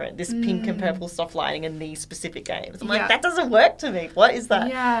quite different. This pink and purple soft lighting in these specific games. I'm like, that doesn't work to me. What is that?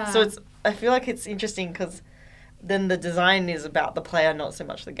 Yeah. So I feel like it's interesting because then the design is about the player, not so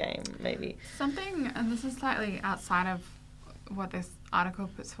much the game, maybe. Something, and this is slightly outside of what this article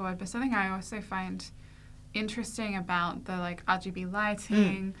puts forward, but something I also find interesting about the like RGB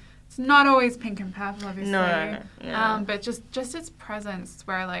lighting. It's not always pink and purple, obviously. No. But just its presence,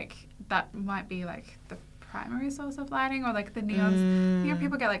 where like that might be like the primary source of lighting, or like the neons. You know,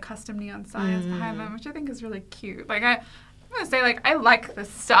 people get like custom neon signs behind them, which I think is really cute. Like I'm gonna say, like, I like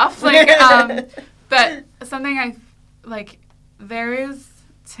this stuff. Like but something I like, there is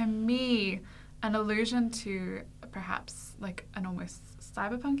to me an allusion to perhaps like an almost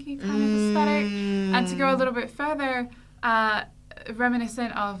cyberpunky kind of aesthetic, and to go a little bit further,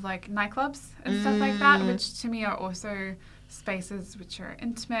 reminiscent of like nightclubs and stuff like that, which to me are also spaces which are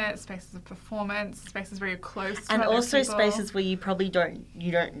intimate, spaces of performance, spaces where you're close to and other also people. Spaces where you probably don't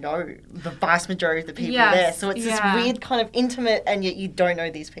know the vast majority of the people there, so it's this weird kind of intimate, and yet you don't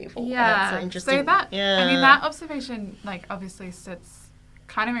know these people. And that's so interesting. So that I mean, that observation like obviously sits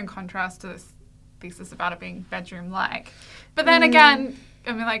kind of in contrast to this thesis about it being bedroom-like, but then again,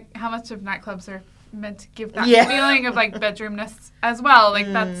 I mean, like, how much of nightclubs are meant to give that feeling of like bedroomness as well? Like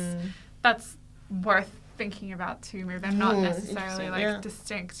that's worth thinking about too. Maybe they're not necessarily like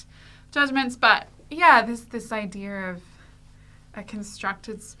distinct judgments, but this idea of a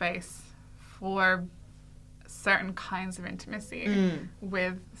constructed space for certain kinds of intimacy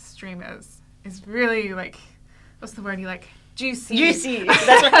with streamers is really like, what's the word you like? Juicy.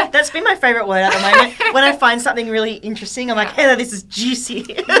 That's been my favourite word at the moment. When I find something really interesting, I'm like, hey, this is juicy.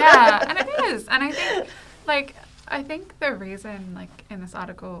 And it is. And I think the reason, like, in this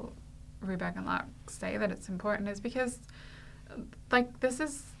article, Ruberg and Lark say that it's important is because, like, this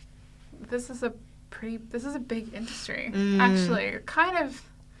is a big industry, actually, kind of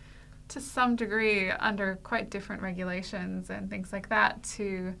to some degree under quite different regulations and things like that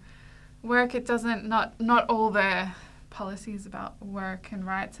to work. It doesn't, not all the policies about work and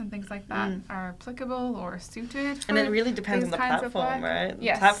rights and things like that are applicable or suited. And it really depends on the platform, right?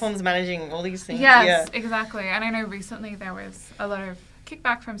 Yes. The platform's managing all these things. Yes, exactly. And I know recently there was a lot of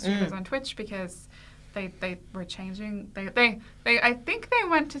kickback from streamers on Twitch because they were changing. They I think they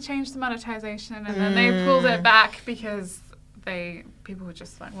went to change the monetization, and then they pulled it back because people were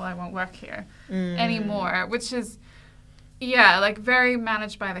just like, well, I won't work here anymore, which is like very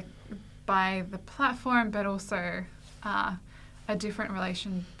managed by the platform, but also a different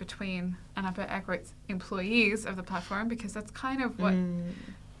relation between, and I put air quotes, employees of the platform, because that's kind of what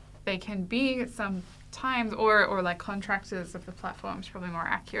they can be sometimes, or like contractors of the platform is probably more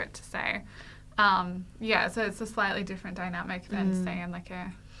accurate to say. So it's a slightly different dynamic than say in like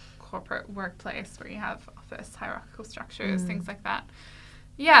a corporate workplace where you have office hierarchical structures, things like that.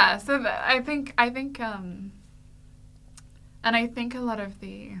 Yeah, so I think and I think a lot of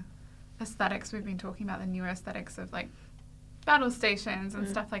the aesthetics we've been talking about, the newer aesthetics of like battle stations and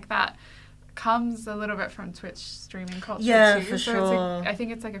stuff like that, comes a little bit from Twitch streaming culture too. For so sure. I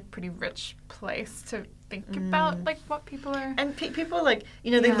think it's like a pretty rich place to think about like what people are. And people like,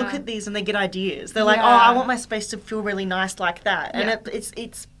 they look at these and they get ideas. They're like, oh, I want my space to feel really nice like that. And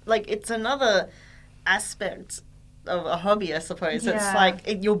it's like, it's another aspect of a hobby, I suppose. It's like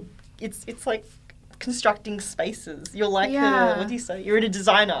it's like constructing spaces. You're like what do you say? You're a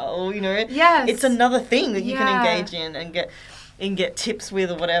designer, or it's another thing that you can engage in and get tips with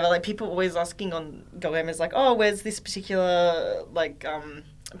or whatever. Like people always asking on GoGamers like, oh, where's this particular like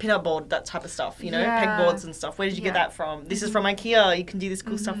peanut board, that type of stuff, pegboards and stuff. Where did you get that from? This is from IKEA. You can do this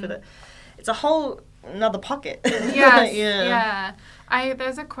cool stuff with it. It's a whole another pocket. Yes,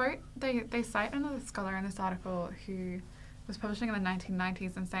 there's a quote they cite another scholar in this article who was publishing in the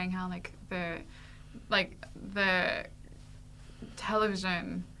 1990s and saying how the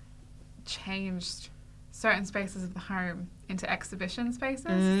television changed certain spaces of the home into exhibition spaces,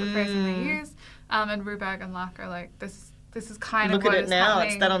 is the phrasing they use. And Ruberg and Locke are like, this is kind of what is happening. Look at it now,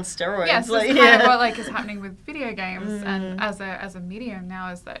 it's that on steroids. Yes, it's kind of what is happening with video games and as a medium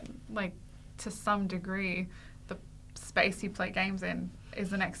now, is that like to some degree the space you play games in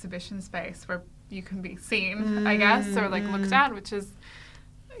is an exhibition space where you can be seen, I guess, or like looked at, which is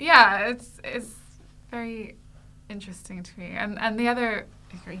it's very interesting to me. And the other,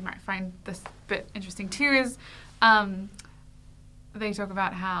 you might find this bit interesting too, is they talk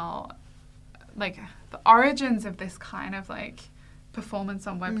about how like the origins of this kind of like performance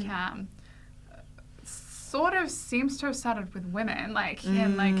on webcam sort of seems to have started with women, like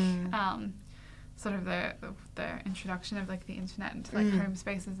in like sort of the introduction of like the internet into like home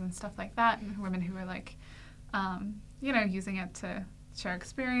spaces and stuff like that, and women who were like using it to share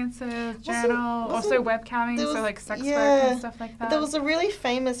experiences, journal, also webcamming, so like sex work and stuff like that. There was a really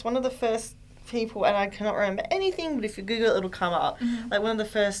famous, one of the first people, and I cannot remember anything, but if you Google it, it'll come up. Like one of the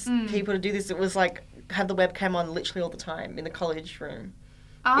first people to do this, it was like have the webcam on literally all the time in the college room.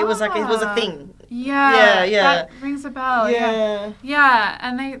 It was like, it was a thing. Yeah. That rings a bell. Yeah.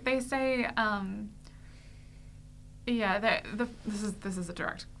 And they say, this is a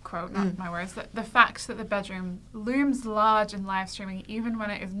direct quote, not my words, that the fact that the bedroom looms large in live streaming, even when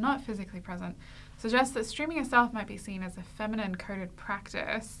it is not physically present, suggests that streaming itself might be seen as a feminine-coded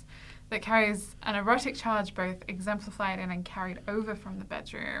practice that carries an erotic charge, both exemplified in and carried over from the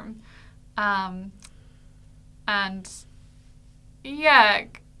bedroom.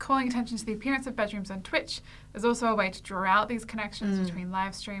 Calling attention to the appearance of bedrooms on Twitch is also a way to draw out these connections between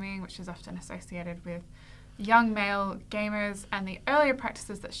live streaming, which is often associated with young male gamers, and the earlier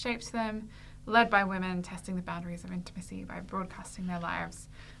practices that shaped them, led by women testing the boundaries of intimacy by broadcasting their lives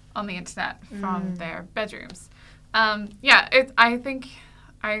on the internet from their bedrooms. I think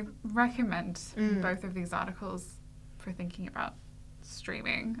I recommend both of these articles for thinking about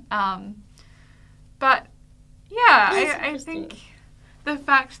streaming. I think the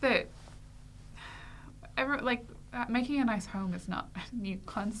fact that making a nice home is not a new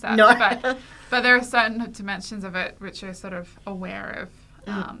concept, but there are certain dimensions of it which are sort of aware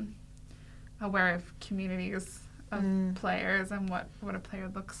of communities of players and what a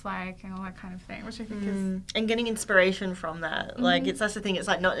player looks like and all that kind of thing, which I think is... And getting inspiration from that. Like, that's the thing. It's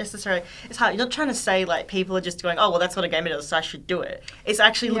like not necessarily... It's hard. You're not trying to say, like, people are just going, oh, well, that's what a gamer does, so I should do it. It's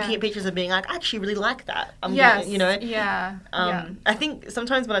actually looking at pictures and being like, I actually really like that. I think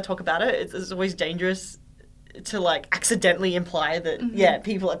sometimes when I talk about it, it's always dangerous to like accidentally imply that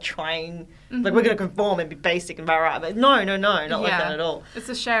people are trying like we're going to conform and be basic and blah, but no, not like that at all. It's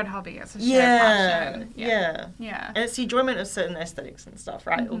a shared hobby. It's a shared passion. Yeah. And it's the enjoyment of certain aesthetics and stuff,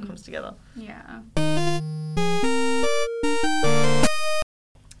 right? It all comes together. Yeah.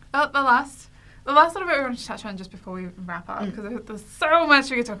 The last little bit we want to touch on just before we wrap up, because there's so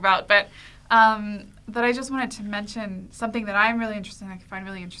much we could talk about, but that I just wanted to mention something that I'm really interested in, I find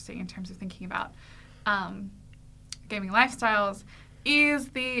really interesting in terms of thinking about gaming lifestyles, is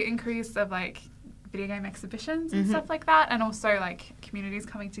the increase of like video game exhibitions and stuff like that, and also like communities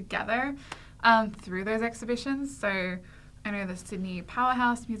coming together through those exhibitions. So I know the Sydney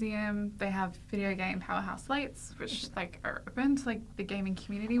Powerhouse Museum, they have video game Powerhouse Lights, which like are open to like the gaming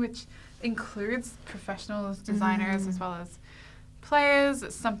community, which includes professionals, designers, as well as players.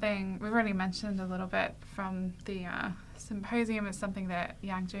 It's something we've already mentioned a little bit from the symposium. It's something that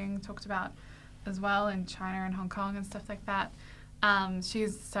Yang Jing talked about as well in China and Hong Kong and stuff like that.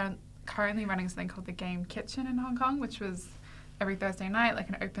 She's currently running something called the Game Kitchen in Hong Kong, which was every Thursday night, like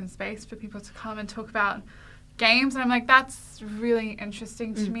an open space for people to come and talk about games. And I'm like, that's really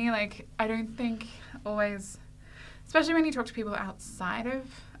interesting to me. Like, I don't think always, especially when you talk to people outside of,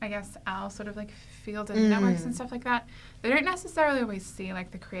 I guess, our sort of like field and networks and stuff like that, they don't necessarily always see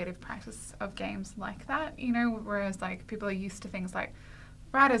like the creative practice of games like that, you know, whereas like people are used to things like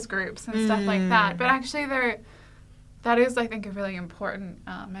writers groups and stuff like that. But actually that is, I think, a really important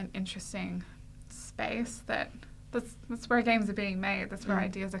and interesting space that's where games are being made. That's where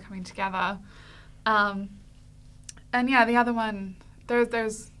ideas are coming together. And yeah, the other one,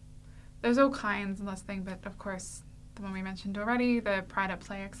 there's all kinds and this thing, but of course the one we mentioned already, the Pride at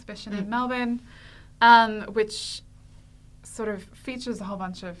Play exhibition in Melbourne, which sort of features a whole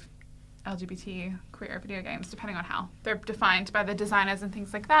bunch of LGBT queer video games, depending on how they're defined by the designers and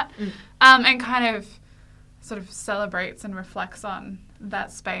things like that, and kind of sort of celebrates and reflects on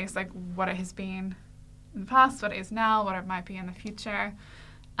that space, like what it has been in the past, what it is now, what it might be in the future.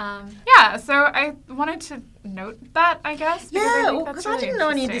 So I wanted to note that, I guess. Because I didn't know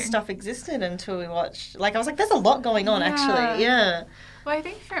any of this stuff existed until we watched. Like, I was like, there's a lot going on, actually. Yeah. Well, I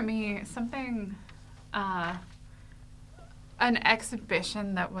think for me, something, an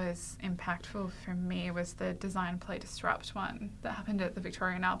exhibition that was impactful for me was the Design Play Disrupt one that happened at the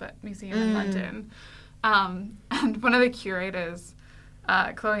Victoria and Albert Museum in London. And one of the curators,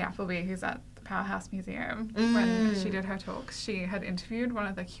 Chloe Appleby, who's at Powerhouse Museum, when she did her talk, she had interviewed one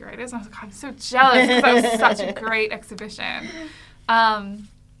of the curators. I was like, I'm so jealous because that was such a great exhibition. But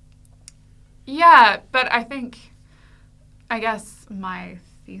I guess my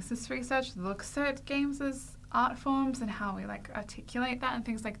thesis research looks at games as art forms and how we like articulate that and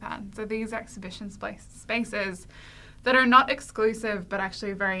things like that. And so these exhibition spaces that are not exclusive but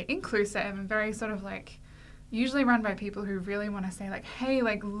actually very inclusive and very sort of like usually run by people who really want to say like, hey,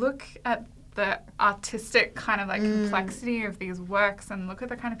 like look at the artistic kind of like complexity of these works and look at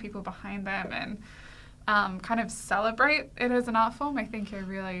the kind of people behind them and kind of celebrate it as an art form, I think are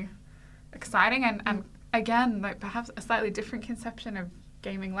really exciting and again, like perhaps a slightly different conception of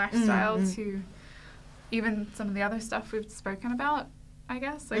gaming lifestyle to even some of the other stuff we've spoken about, I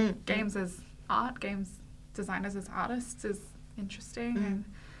guess. Like games as art, games designers as artists is interesting and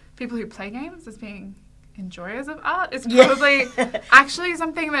people who play games as being enjoyers of art is probably actually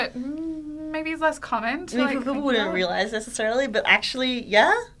something that maybe is less common to people wouldn't realize necessarily, but actually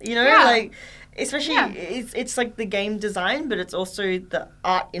like especially it's like the game design, but it's also the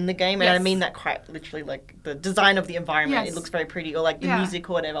art in the game, and I mean that quite literally, like the design of the environment, it looks very pretty, or like the music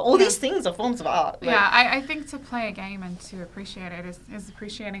or whatever. All these things are forms of art. Like, I think to play a game and to appreciate it is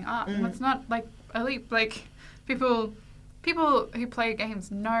appreciating art, and it's not like a leap. Like people who play games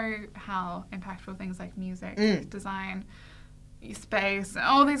know how impactful things like music, design, space,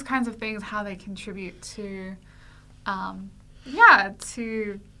 all these kinds of things, how they contribute to,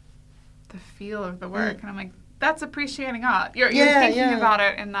 to the feel of the work. And I'm like, that's appreciating art. You're thinking about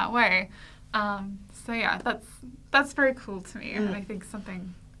it in that way. That's very cool to me, and I think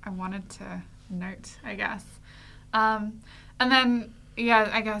something I wanted to note, I guess. And then,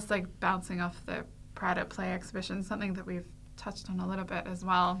 I guess like bouncing off the Pride at Play exhibition, something that we've touched on a little bit as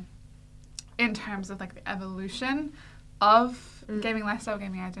well in terms of like the evolution of gaming lifestyle,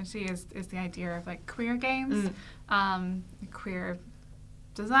 gaming identity is the idea of like queer games, queer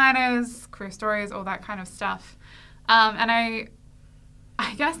designers, queer stories, all that kind of stuff. And I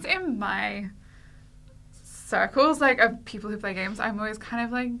guess in my circles, like of people who play games, I'm always kind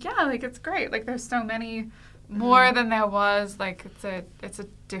of like, like it's great. Like there's so many more than there was. Like it's a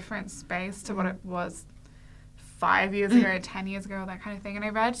different space to what it was 5 years ago, 10 years ago, that kind of thing. And I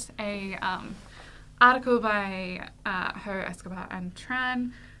read a article by Ho Escobar and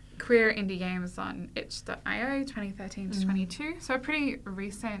Tran, Queer Indie Games on itch.io, 2013 to 22. So a pretty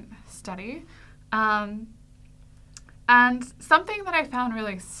recent study. And something that I found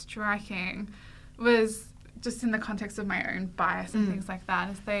really striking was just in the context of my own bias and things like that,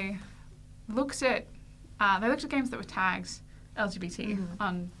 is they looked at games that were tagged LGBT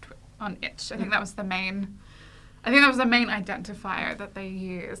on itch. I think that was the main identifier that they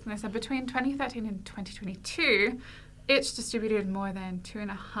used. And they said between 2013 and 2022, Itch distributed more than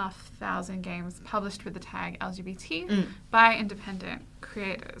 2,500 games published with the tag LGBT by independent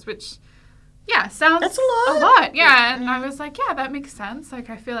creators, which, sounds... That's a lot. Yeah, and I was like, that makes sense. Like,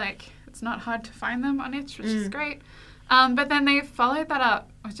 I feel like it's not hard to find them on Itch, which is great. But then they followed that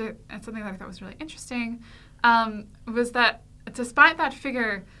up, which is something that I thought was really interesting, was that despite that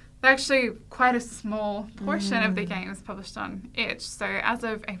figure, they're actually quite a small portion of the games published on Itch. So as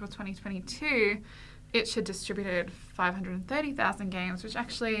of April 2022... Itch had distributed 530,000 games, which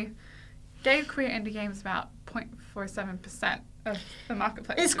actually gave queer indie games about 0.47% of the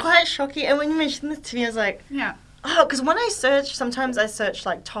marketplace. It's quite shocking. And when you mentioned this to me, I was like, because when I search, sometimes I search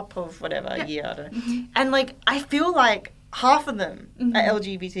like top of whatever year, I don't know. And like, I feel like half of them are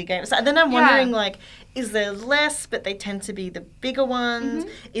LGBT games. And then I'm wondering, like, is there less, but they tend to be the bigger ones?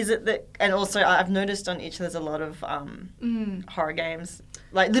 Is it that, and also I've noticed on Itch there's a lot of horror games.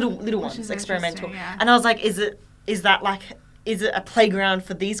 Like little ones, experimental. And I was like, is it a playground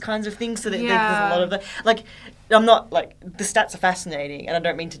for these kinds of things? So that there's a lot of the, like, I'm not, like, the stats are fascinating, and I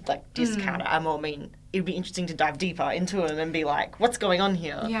don't mean to, like, discount it. I more mean it'd be interesting to dive deeper into them and be like, what's going on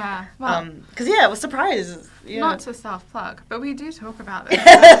here? Yeah. Well, because, I was surprised. Not to self-plug, but we do talk about this.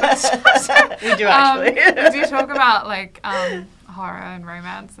 We do, actually. We do talk about, like, horror and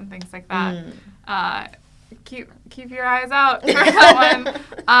romance and things like that. Keep your eyes out for that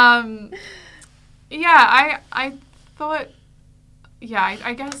one. I thought,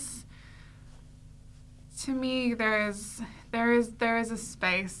 I guess to me there is a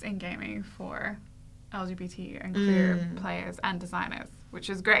space in gaming for LGBT and queer players and designers, which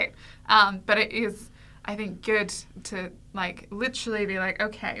is great. But it is, I think, good to, like, literally be like,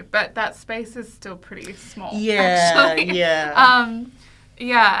 okay, but that space is still pretty small. Actually.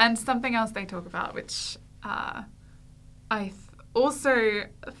 And something else they talk about, which I also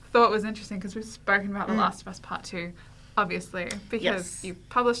thought was interesting, because we've spoken about The Last of Us Part 2, obviously, because you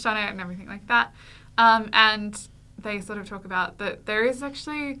published on it and everything like that. And they sort of talk about that there is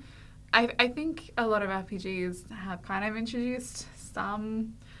actually, I think a lot of RPGs have kind of introduced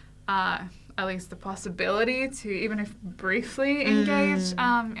some, at least the possibility to, even if briefly, engage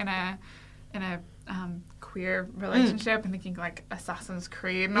in a queer relationship, and thinking like Assassin's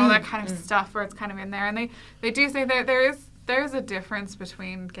Creed and all that kind of stuff, where it's kind of in there. And they do say that there is a difference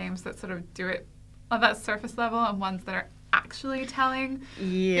between games that sort of do it on that surface level and ones that are actually telling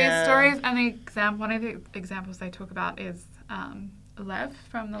these stories. And one of the examples they talk about is Lev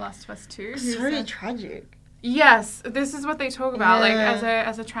from The Last of Us 2. It's really tragic. Yes, this is what they talk about. Like,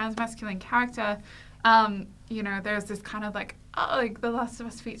 as a trans masculine character, there's this kind of like, The Last of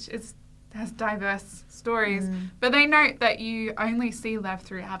Us has diverse stories, but they note that you only see Lev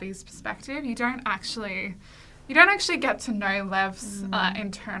through Abby's perspective. You don't actually get to know Lev's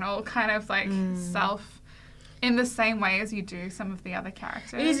internal kind of like self in the same way as you do some of the other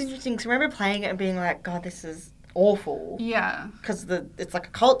characters. It is interesting, because I remember playing it and being like, God, this is awful. Yeah. Because it's like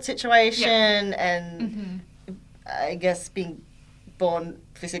a cult situation, and I guess being born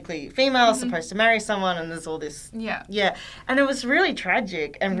physically female, supposed to marry someone, and there's all this. Yeah. And it was really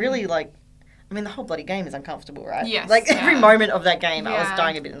tragic, and really, like, I mean, the whole bloody game is uncomfortable, right? Yes. Like, every moment of that game, I was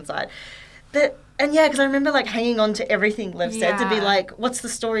dying a bit inside. Because I remember, like, hanging on to everything Lev said to be like, what's the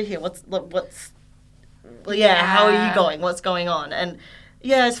story here? How are you going? What's going on? And,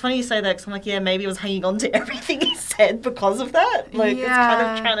 it's funny you say that, because I'm like, maybe I was hanging on to everything he said because of that. Like, it's kind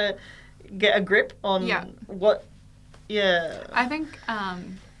of trying to get a grip on what... Yeah. I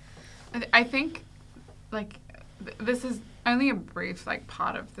think, like, this is only a brief, like,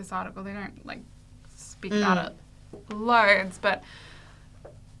 part of this article. They don't, like, speak about it loads, but,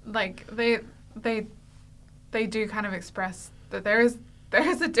 like, they do kind of express that there is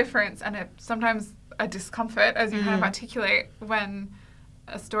a difference, and sometimes a discomfort, as you kind of articulate, when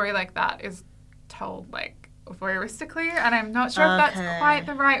a story like that is told, like, voyeuristically. And I'm not sure if that's quite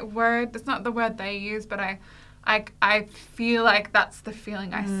the right word. It's not the word they use, but I feel like that's the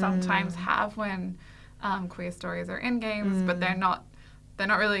feeling I sometimes have when queer stories are in games, but they're not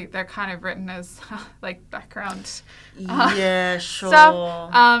really, they're kind of written as like background stuff.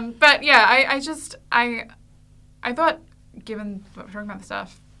 But I thought, given what we're talking about,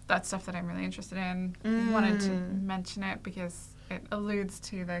 that's stuff that I'm really interested in, wanted to mention it because it alludes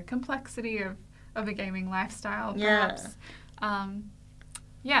to the complexity of a gaming lifestyle, perhaps. And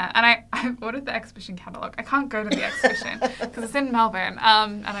I ordered the exhibition catalogue. I can't go to the exhibition because it's in Melbourne,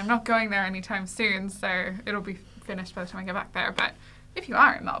 and I'm not going there anytime soon, so it'll be finished by the time I get back there. But if you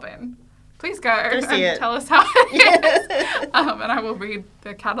are in Melbourne, please go and tell us how it is, and I will read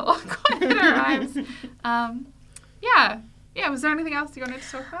the catalogue when it arrives. yeah, was there anything else you wanted to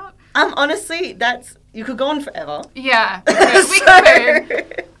talk about? Honestly, you could go on forever. Yeah, we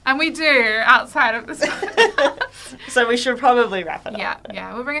could. And we do outside of this. So we should probably wrap it up.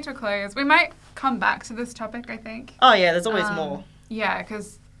 Yeah, we'll bring it to a close. We might come back to this topic, I think. Oh yeah, there's always more. Yeah,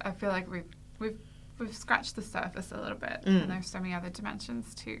 because I feel like we've scratched the surface a little bit, and there's so many other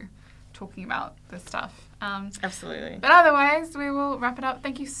dimensions to talking about this stuff. Absolutely. But otherwise, we will wrap it up.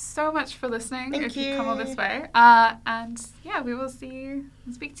 Thank you so much for listening. Thank you. If you come all this way. And yeah, we will see you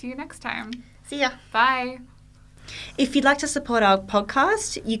and speak to you next time. See ya. Bye. If you'd like to support our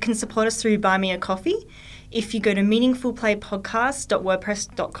podcast, you can support us through Buy Me a Coffee. If you go to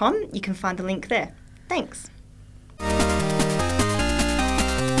meaningfulplaypodcast.wordpress.com, you can find the link there. Thanks.